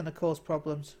that that's going to cause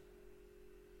problems.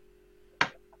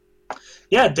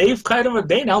 Yeah, they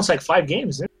announced like 5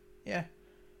 games. Didn't they? Yeah.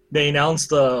 They announced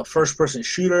the first-person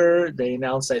shooter. They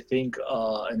announced, I think,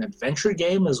 an adventure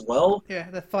game as well.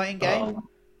 Yeah, the fighting game.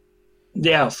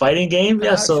 Yeah, fighting game. An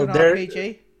Yeah, so action they're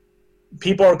RPG.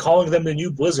 people are calling them the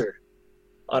new Blizzard.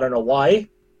 I don't know why,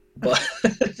 but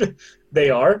they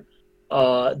are.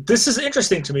 This is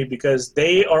interesting to me because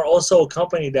they are also a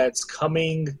company that's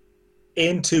coming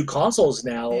into consoles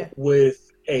now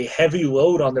with a heavy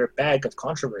load on their back of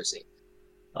controversy.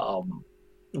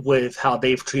 With how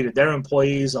they've treated their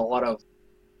employees, a lot of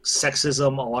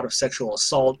sexism, a lot of sexual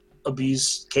assault,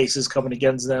 abuse cases coming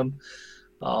against them.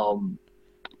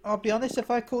 I'll be honest, if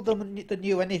I called them the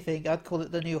new anything, I'd call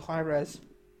it the new Hi-Rez.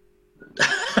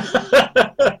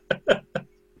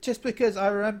 Just because I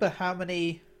remember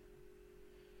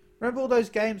Remember all those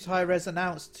games Hi-Rez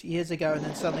announced years ago and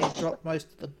then suddenly dropped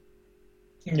most of them?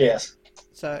 Yes.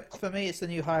 So, for me, it's the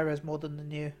new Hi-Rez more than the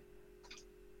new.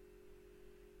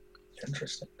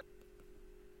 Interesting.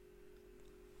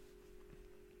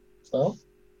 So,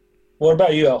 what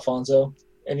about you, Alfonso?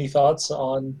 Any thoughts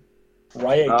on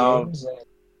Riot Games and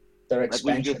their expansion?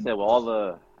 Like we just said, with all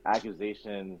the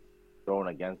accusations thrown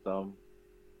against them,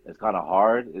 it's kind of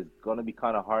hard. It's going to be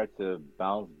kind of hard to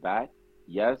bounce back.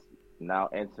 Yes, now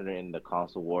entering the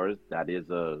console wars, that is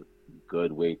a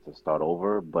good way to start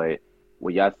over. But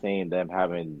what y'all saying, them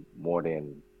having more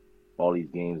than all these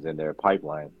games in their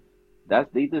pipeline,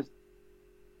 they just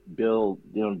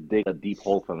dig a deep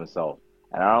hole for themselves.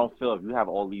 And I don't feel if you have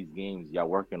all these games y'all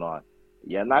working on,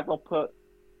 you're not gonna put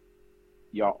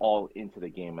y'all all into the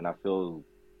game, and I feel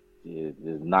it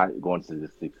is not going to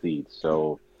succeed.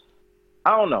 So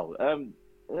I don't know.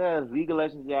 League of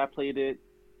Legends, I played it.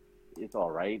 It's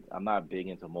all right. I'm not big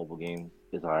into mobile games.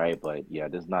 It's all right, but yeah,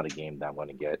 this is not a game that I'm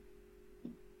gonna get.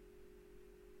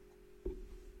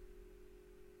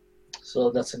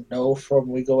 So that's a no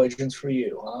from League of Legends for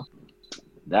you, huh?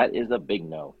 That is a big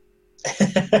no.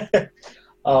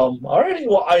 Alrighty.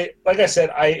 Well, like I said,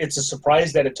 it's a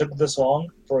surprise that it took this long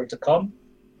for it to come.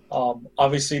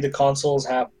 Obviously, the consoles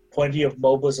have plenty of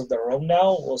MOBAs of their own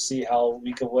now. We'll see how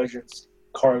League of Legends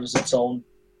carves its own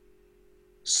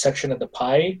section of the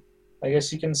pie, I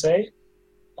guess you can say.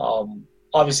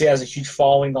 Obviously, it has a huge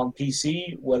following on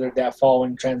PC. Whether that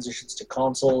following transitions to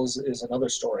consoles is another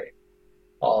story.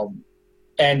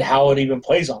 And how it even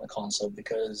plays on the console,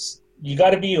 because you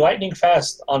got to be lightning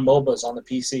fast on MOBAs on the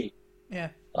PC. Yeah.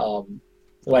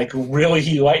 Like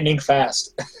really lightning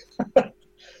fast.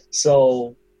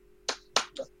 So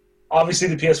obviously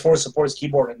the PS4 supports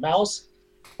keyboard and mouse.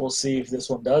 We'll see if this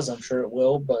one does. I'm sure it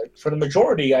will. But for the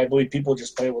majority, I believe people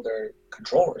just play with their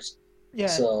controllers. Yeah.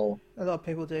 So a lot of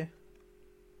people do.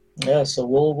 Yeah. So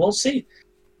we'll see.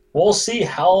 We'll see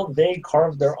how they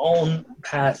carve their own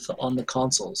path on the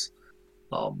consoles.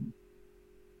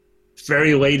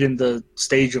 Very late in the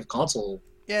stage of console.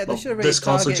 Yeah, they of should have really this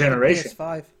console targeted the generation.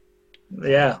 PS5.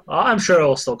 Yeah, I'm sure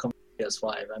it'll still come to PS5.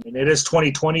 I mean, it is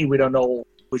 2020. We don't know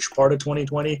which part of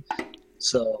 2020,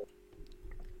 so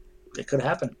it could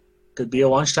happen. Could be a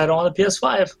launch title on the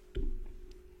PS5.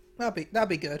 That'd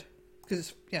be good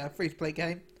because it's free to play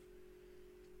game.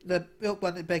 One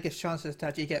of the biggest chances to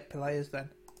actually get players then.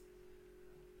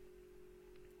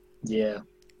 Yeah.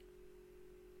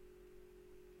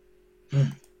 Oh,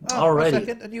 Alrighty. 1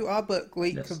 second. A new art book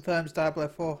leak confirms Diablo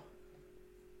 4.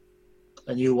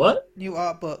 A new what? New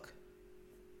art book.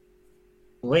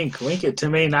 Link it to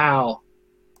me now.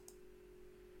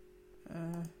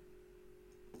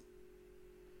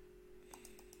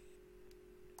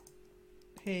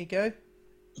 Here you go.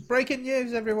 Breaking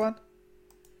news, everyone.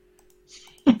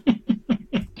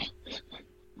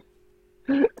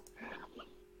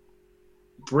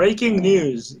 Breaking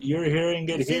news. You're hearing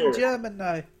it It's here. in German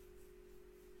now.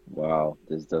 Wow,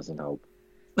 this doesn't help.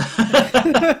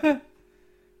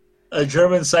 A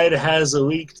German site has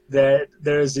leaked that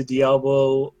there's a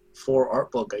Diablo 4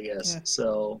 art book, I guess. Yeah.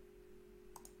 So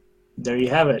there you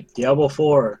have it. Diablo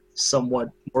 4, somewhat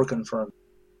more confirmed.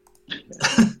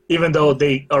 Even though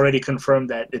they already confirmed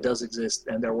that it does exist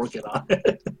and they're working on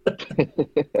it.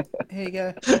 Here you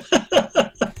go.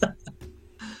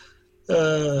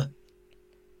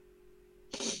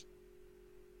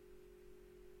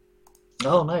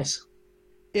 Oh, nice.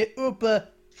 It über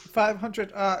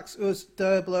 500 arcs us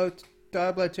Diablo 2,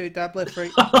 Diablo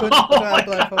 3,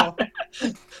 Diablo 4.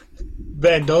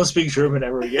 Ben, don't speak German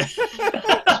ever again.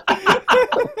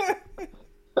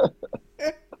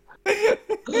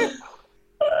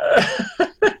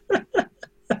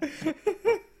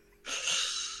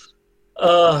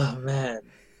 Oh, man.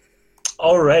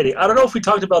 Alrighty. I don't know if we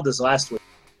talked about this last week,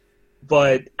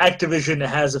 but Activision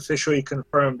has officially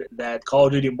confirmed that Call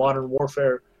of Duty Modern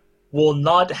Warfare will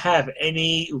not have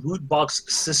any loot box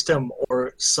system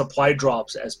or supply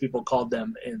drops, as people called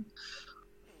them in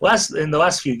the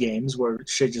last few games, where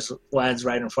shit just lands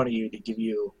right in front of you to give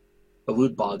you a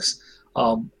loot box.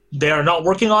 They are not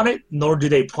working on it, nor do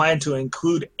they plan to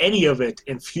include any of it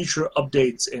in future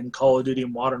updates in Call of Duty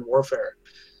Modern Warfare.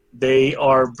 They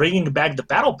are bringing back the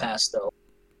Battle Pass, though.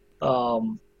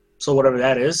 So whatever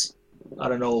that is, I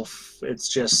don't know if it's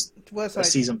just a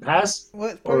season pass. Well,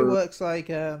 it probably works like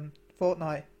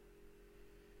Fortnite.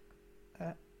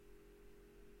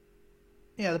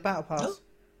 The Battle Pass. Oh.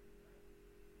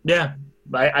 Yeah,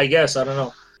 I guess. I don't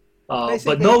know. But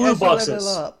Basically, no loot as you boxes.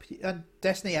 level up, and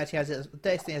Destiny actually has it.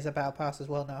 Destiny has a Battle Pass as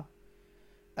well now.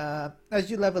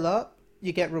 As you level up,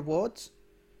 you get rewards,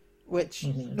 which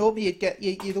normally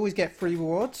you'd always get free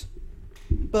rewards.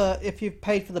 But if you've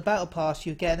paid for the Battle Pass,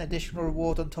 you get an additional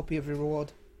reward on top of your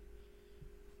reward.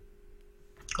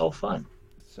 Oh, fun.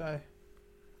 So,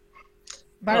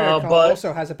 Mario Kart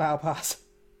also has a Battle Pass.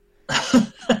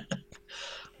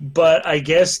 But I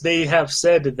guess they have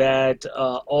said that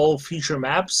all future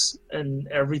maps and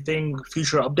everything,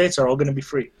 future updates are all going to be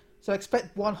free. So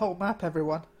expect one whole map,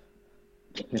 everyone.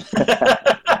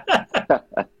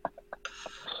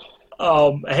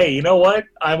 Hey, you know what?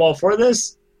 I'm all for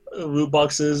this. Loot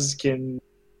boxes can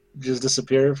just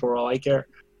disappear for all I care.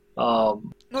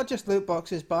 Not just loot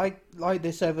boxes, but I like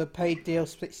this over paid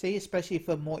DLC, especially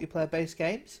for multiplayer-based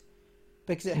games,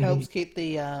 because it helps keep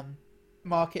the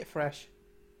market fresh.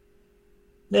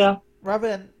 Yeah. Rather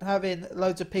than having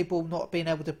loads of people not being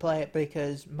able to play it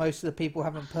because most of the people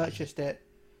haven't purchased it,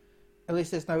 at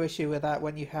least there's no issue with that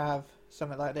when you have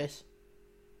something like this.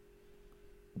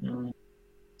 I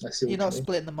see You're not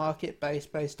splitting the market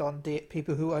based on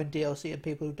people who own DLC and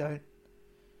people who don't.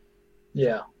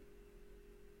 Yeah.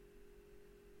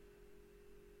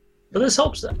 But this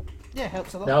helps them. Yeah, it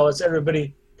helps a lot. Now it's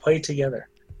everybody play together.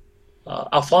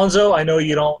 Alfonso, I know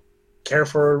you don't care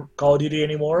for Call of Duty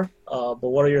anymore, but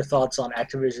what are your thoughts on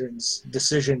Activision's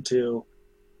decision to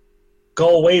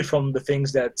go away from the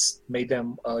things that's made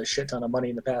them a shit ton of money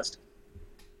in the past?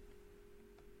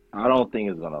 I don't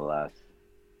think it's gonna last.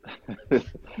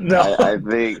 No. I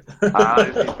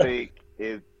honestly think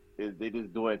they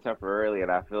just doing it temporarily,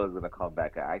 and I feel it's gonna come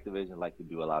back. Activision like to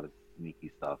do a lot of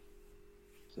sneaky stuff,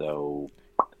 so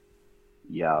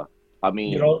yeah. I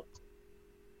mean,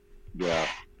 yeah.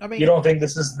 I mean, you don't think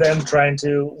this is them trying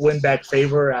to win back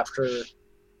favor after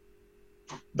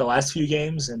the last few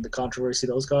games and the controversy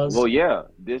those caused? Well, yeah,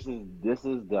 this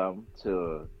is them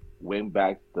to win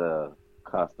back the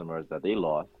customers that they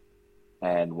lost,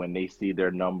 and when they see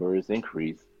their numbers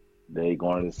increase, they're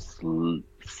going to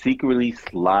secretly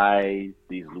slide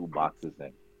these loot boxes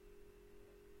in.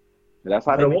 That's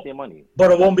how they make their money.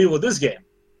 But it won't be with this game.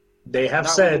 They have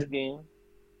Not said. with this game.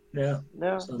 Yeah.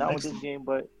 No, So not with this game,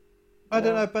 but I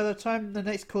don't know. By the time the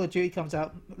next Call of Duty comes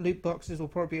out, loot boxes will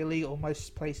probably be illegal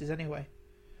most places anyway.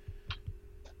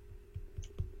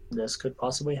 This could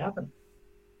possibly happen.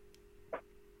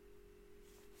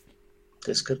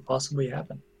 This could possibly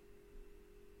happen.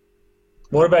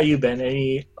 What about you, Ben?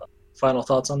 Any final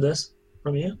thoughts on this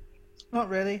from you? Not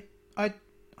really. I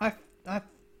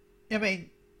mean,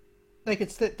 they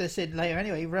could slip this in later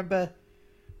anyway. Remember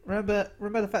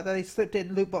the fact that they slipped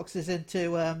in loot boxes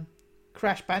into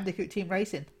Crash Bandicoot Team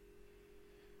Racing.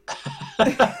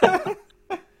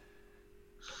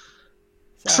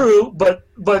 True,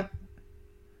 but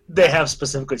they have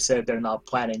specifically said they're not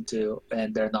planning to,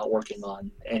 and they're not working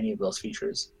on any of those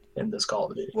features in this Call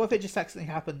of Duty. What if it just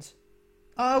accidentally happens?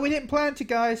 Oh, we didn't plan to,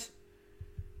 guys.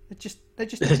 They just It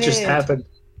just happened.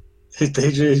 It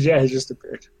just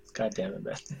appeared. God damn it,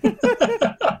 man.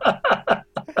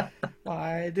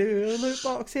 Why do loot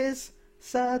boxes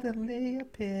suddenly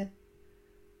appear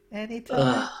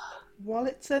anytime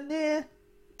wallets are near?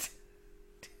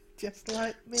 Just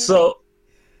like me. So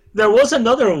there was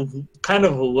another kind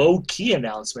of low-key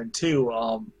announcement too.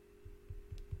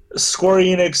 Square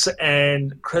Enix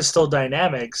and Crystal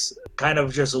Dynamics kind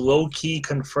of just low-key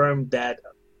confirmed that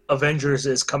Avengers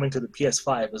is coming to the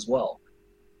PS5 as well.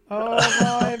 Oh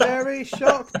my very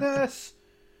shockedness!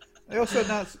 They also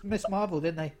announced Miss Marvel,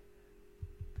 didn't they?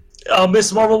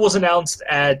 Miss Marvel was announced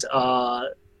at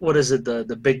what is it?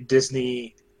 The big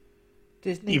Disney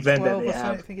event 12 that they or have.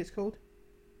 something, I think it's called.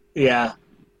 Yeah.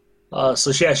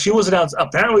 So she was announced.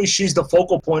 Apparently, she's the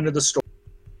focal point of the story,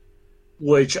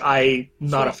 which I'm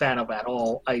not a fan of at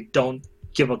all. I don't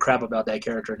give a crap about that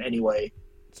character in any way.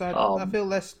 So I feel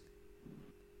less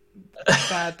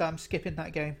bad that I'm skipping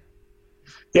that game.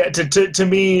 Yeah, to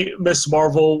me, Miss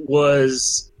Marvel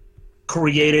was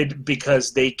created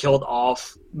because they killed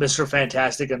off Mr.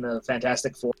 Fantastic and the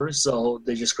Fantastic Four, so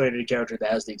they just created a character that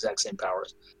has the exact same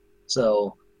powers.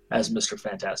 So, as Mr.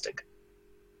 Fantastic.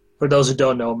 For those who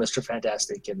don't know, Mr.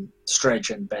 Fantastic can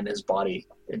stretch and bend his body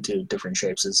into different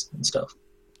shapes and stuff.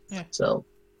 Yeah. So,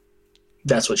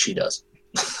 that's what she does.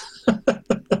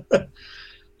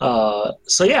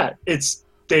 So yeah,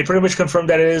 they pretty much confirmed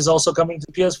that it is also coming to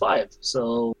PS5.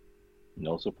 So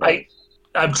no surprise.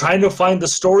 I'm trying to find the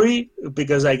story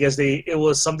because I guess it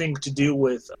was something to do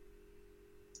with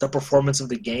the performance of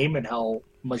the game and how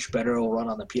much better it will run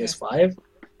on the PS5.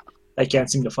 I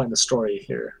can't seem to find the story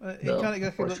here. It kind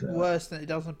of look worse than it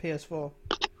does on PS4.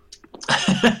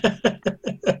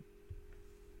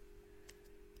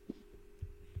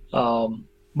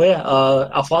 But yeah,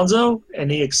 Alfonso,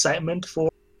 any excitement for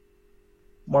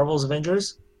Marvel's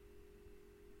Avengers?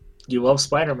 You love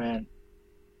Spider-Man.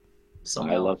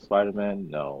 I love Spider-Man?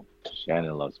 No.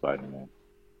 Shannon loves Spider-Man.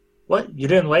 What? You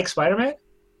didn't like Spider-Man?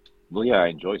 Well, yeah, I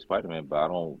enjoy Spider-Man, but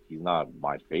he's not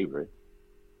my favorite.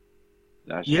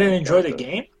 You didn't enjoy the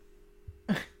game?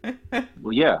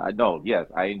 Well, yeah, yes,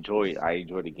 I enjoy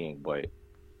the game, but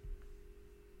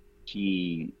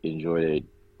she enjoyed it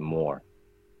more.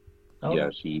 Okay. Yeah,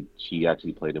 she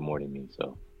actually played it more than me,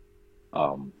 so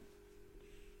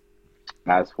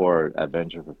as for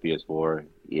Adventure for PS4,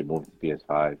 it moved to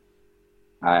PS5.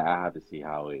 I have to see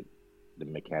how the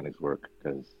mechanics work,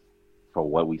 because for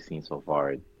what we've seen so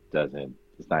far, it's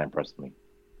not impressing me.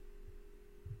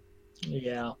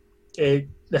 Yeah, it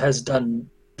has done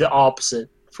the opposite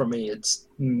for me. It's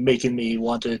making me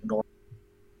want to ignore it,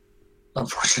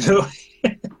 unfortunately.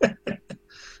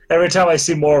 Every time I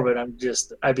see more of it,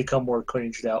 I become more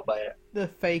cringed out by it. The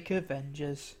fake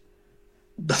Avengers.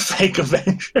 The fake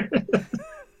Avengers.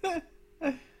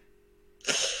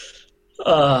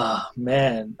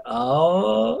 Man.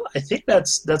 I think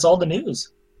that's all the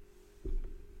news.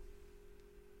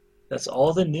 That's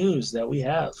all the news that we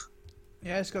have.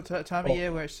 Yeah, it's got to that time of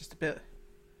year where it's just a bit...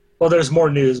 Well, there's more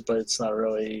news, but it's not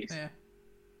really Yeah.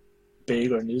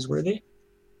 big or newsworthy.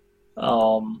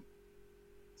 I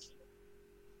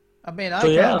mean, I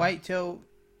can't wait till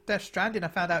Death Stranding. I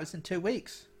found out it's in 2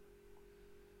 weeks.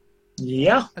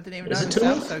 Yeah. I didn't even know it was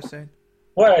out so soon.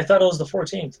 What? I thought it was the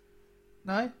 14th.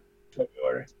 No?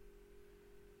 February.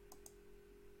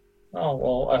 Oh,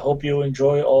 well, I hope you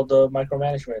enjoy all the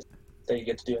micromanagement that you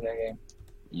get to do in that game.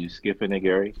 You skipping it,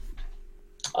 Gary?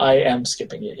 I am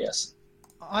skipping it, yes.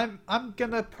 I'm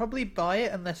gonna probably buy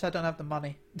it unless I don't have the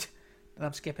money. And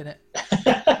I'm skipping it.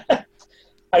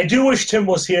 I do wish Tim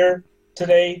was here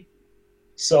today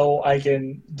so I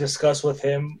can discuss with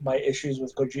him my issues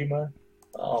with Kojima.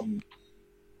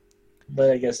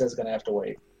 But I guess that's going to have to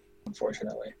wait,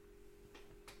 unfortunately.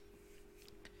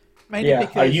 Mainly Yeah,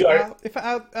 because if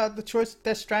I had the choice,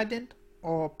 Death Stranding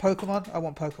or Pokemon, I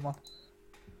want Pokemon.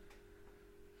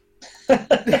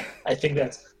 I think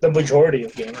that's the majority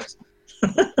of gamers,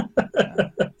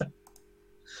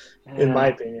 in my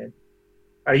opinion.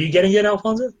 Are you getting it,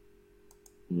 Alfonso?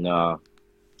 No.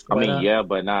 I Why mean, not? yeah,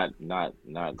 but not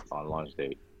on launch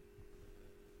date.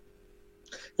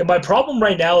 And my problem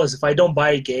right now is if I don't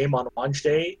buy a game on launch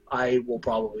day, I will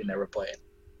probably never play it.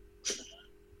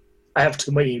 I have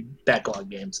too many backlog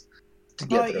games to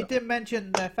get You through. did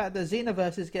mention the fact that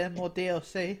Xenoverse is getting more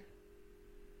DLC.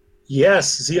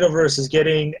 Yes, Xenoverse is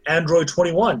getting Android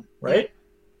 21, right?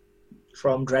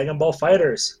 From Dragon Ball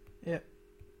Fighters. Yeah.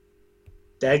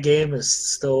 That game is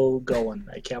still going.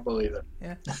 I can't believe it.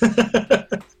 Yeah.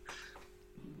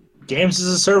 Games as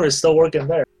a service still working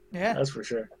there. Yeah. That's for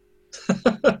sure.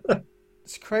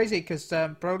 It's crazy because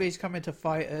Broly's coming to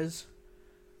Fighters.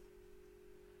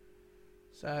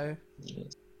 So.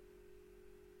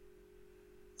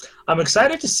 I'm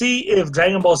excited to see if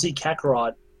Dragon Ball Z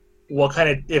Kakarot,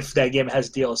 if that game has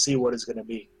DLC, what it's going to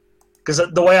be. Because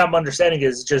the way I'm understanding it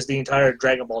is just the entire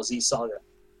Dragon Ball Z saga.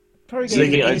 Probably So they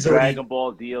Give me can a easily- Dragon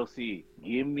Ball DLC.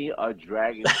 Give me a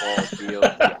Dragon Ball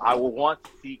DLC. I will want to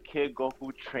see Kid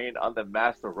Goku train under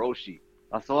Master Roshi.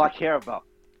 That's all I care about.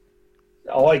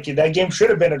 Oh, like that game should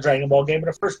have been a Dragon Ball game in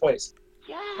the first place.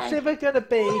 It's either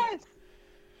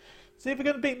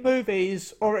gonna be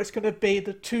movies or it's gonna be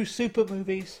the 2 super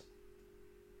movies.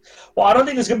 Well, I don't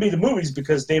think it's going to be the movies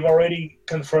because they've already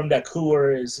confirmed that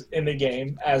Cooler is in the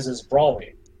game, as is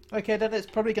Brawly. Okay, then it's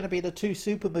probably gonna be the 2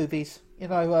 super movies. You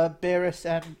know, Beerus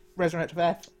and Resurrected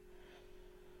F.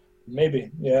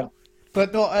 Maybe, yeah.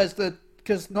 But not as the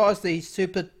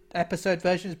super episode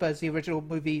versions, but as the original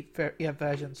movie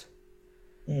versions.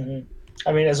 hmm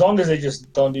I mean, as long as they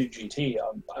just don't do GT,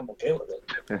 I'm okay with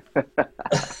it.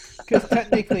 Because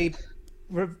technically,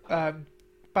 Battle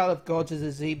of Gods is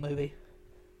a Z movie.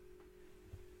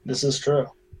 This is true.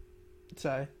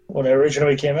 So When it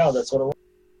originally came out, that's what it was.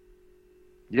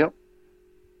 Yep.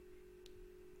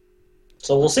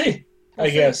 So we'll see, I We'll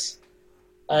see. guess.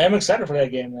 I am excited for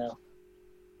that game now.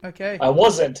 okay, I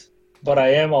wasn't, but I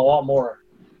am a lot more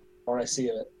when I see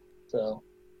it. So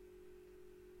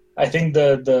I think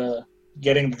the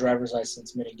getting the driver's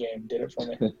license mini game did it for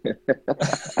me.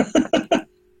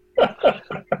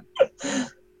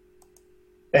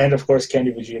 And of course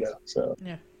Candy Vegito. So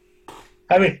Yeah.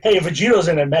 I mean, hey, Vegito's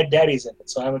in it, Mac Daddy's in it,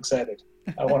 so I'm excited.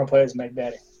 I want to play as Mac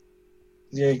Daddy.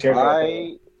 Yeah, you care about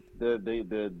that.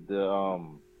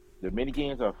 The mini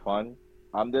games are fun.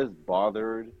 I'm just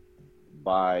bothered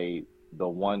by the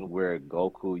one where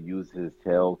Goku used his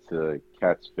tail to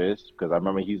catch fish because I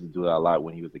remember he used to do that a lot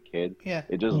when he was a kid. yeah.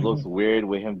 It just looks weird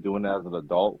with him doing that as an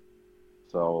adult.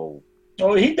 So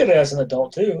Oh, he did it as an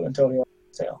adult too until he lost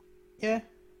his tail. Yeah.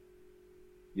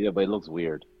 yeah, but it looks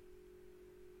weird.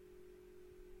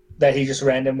 That he just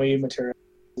randomly materializes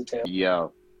the tail Yeah,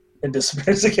 and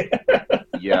disappears again.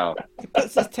 yeah. He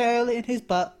puts his tail in his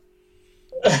butt.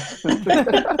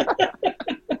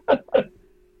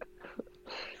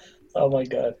 Oh my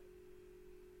god.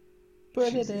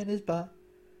 Put it in his butt.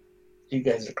 You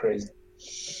guys are crazy.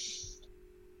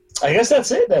 I guess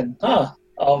that's it then, huh?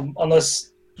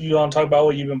 Unless you want to talk about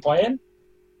what you've been playing?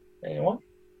 Anyone?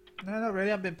 No, not really.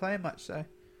 I haven't been playing much, so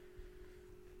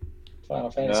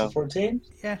Final Fantasy No. 14?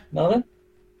 yeah. Nothing?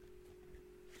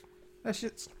 Let's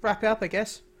just wrap it up, I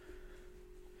guess.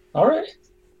 Alright.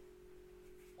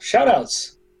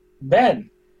 Shoutouts. Ben.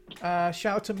 Shout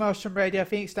out to Maelstrom Radio,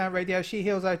 Phoenix Down Radio, She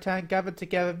Heals O-Town, Gathered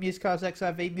Together, Musecars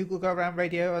XIV, Moogle Go Around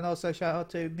Radio, and also shout out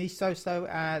to me, Soso,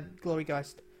 and Glory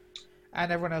Geist,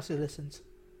 and everyone else who listens.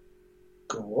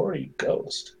 Glory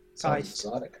Ghost. Sounds Geist.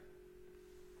 exotic.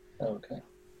 Okay.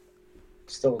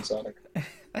 Still exotic.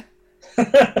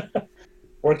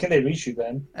 Where can they reach you,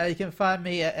 Ben? You can find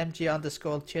me at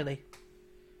MG_Chili.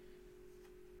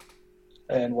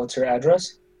 And what's your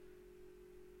address?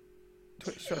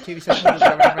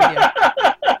 Twitch.tv/Moogle Radio.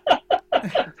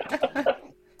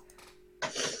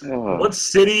 What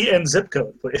city and zip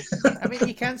code, please? I mean,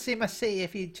 you can see my C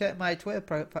if you check my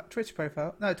Twitch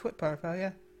profile. No, Twitch profile,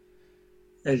 yeah.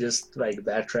 And just like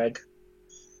backtrack.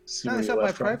 See No, where it's you on my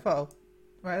left from. profile.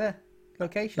 Right there.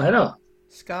 Location. I know.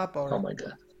 Scarborough. Oh my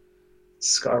god.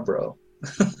 Scarborough.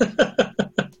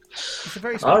 It's a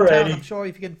very small town. Alrighty. I'm sure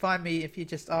if you can find me, if you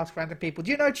just ask random people,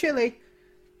 do you know Chile?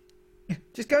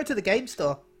 Just go to the game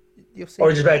store. You'll see.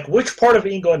 Or just like, which part of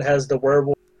England has the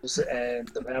werewolves and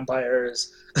the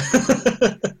vampires?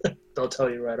 They'll tell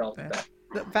you right off the bat.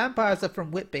 The vampires are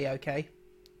from Whitby, okay?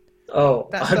 Oh,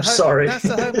 I'm sorry. That's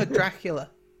the home of Dracula.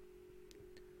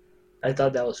 I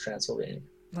thought that was Transylvania.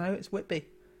 No, it's Whitby.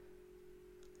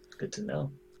 Good to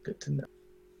know. Good to know.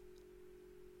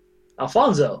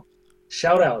 Alfonso,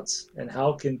 shout outs, and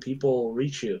how can people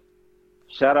reach you?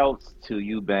 Shout outs to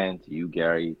you, Ben, to you,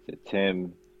 Gary, to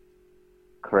Tim,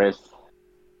 Chris,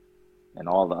 and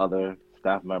all the other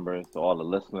staff members, to all the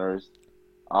listeners.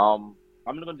 I'm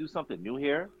gonna do something new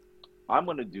here. I'm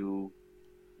gonna do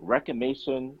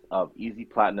recommendations of easy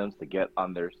platinums to get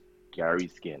under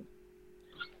Gary's skin.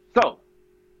 So,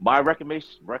 my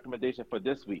recommendation for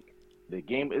this week, the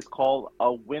game is called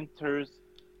A Winter's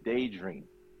Daydream.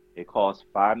 It costs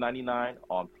 $5.99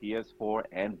 on PS4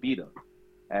 and Vita.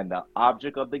 And the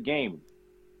object of the game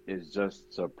is just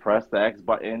to press the X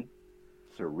button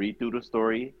to read through the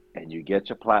story, and you get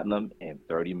your platinum in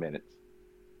 30 minutes.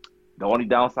 The only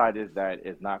downside is that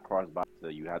it's not cross-buy, so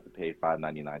you have to pay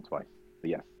 $5.99 twice. So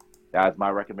yes, that's my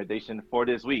recommendation for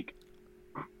this week.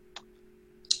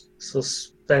 So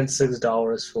spend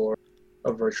 $6 for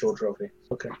a virtual trophy.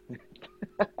 Okay.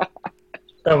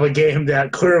 Of a game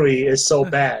that clearly is so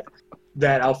bad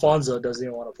that Alfonso doesn't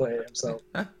even want to play it himself.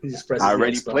 He just presses I the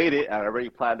already X button. played it. I already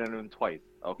platinumed twice.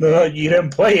 Okay. No, you didn't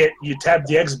play it. You tapped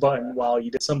the X button while you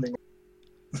did something.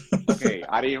 Okay,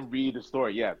 I didn't read the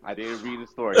story. Yes, I didn't read the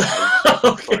story.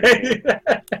 Okay.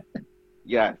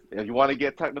 Yes, if you want to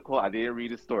get technical, I didn't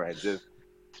read the story. I just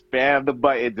spammed the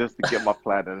button just to get my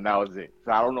platinum, and that was it.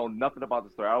 So I don't know nothing about the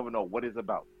story. I don't even know what it's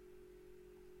about.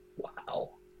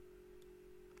 Wow.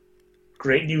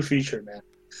 Great new feature, man.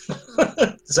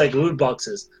 It's like loot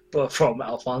boxes, but from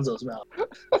Alfonso's mouth.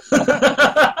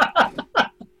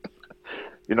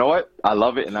 You know what? I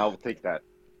love it, and I will take that.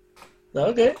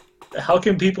 Okay. How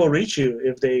can people reach you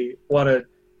if they want to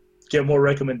get more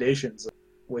recommendations of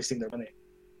wasting their money?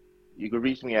 You can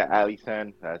reach me at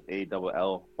Allysan, that's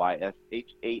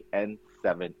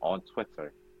ALLYSHAN7 on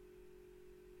Twitter.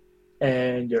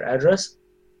 And your address?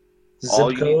 All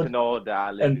Zip you need to code? know that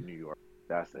I live And- in New York.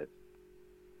 That's it.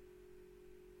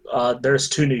 There's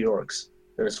 2 New Yorks.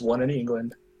 There's one in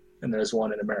England, and there's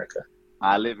one in America.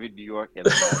 I live in New York. And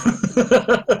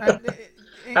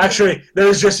Actually,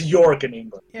 there's just York in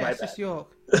England. yeah, My it's bad. just York.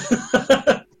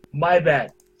 My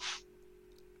bad.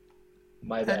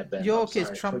 My bad, And Ben. York I'm is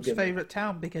sorry. Trump's Forgive me. favourite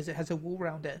town because it has a wall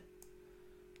round it.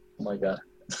 Oh my god.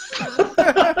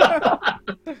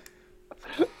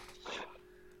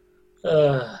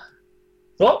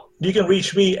 Well, you can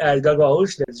reach me at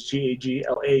Gaglaush, that's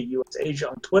GAGLAUSH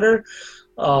on Twitter.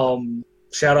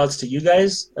 Shout outs to you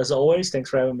guys, as always. Thanks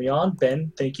for having me on.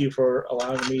 Ben, thank you for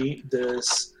allowing me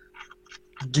this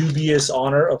dubious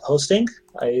honor of hosting.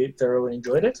 I thoroughly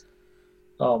enjoyed it.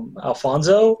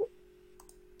 Alfonso,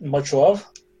 much love,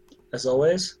 as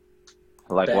always.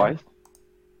 Likewise.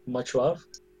 Much love.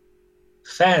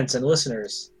 Fans and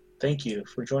listeners, thank you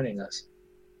for joining us.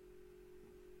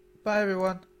 Bye,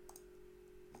 everyone.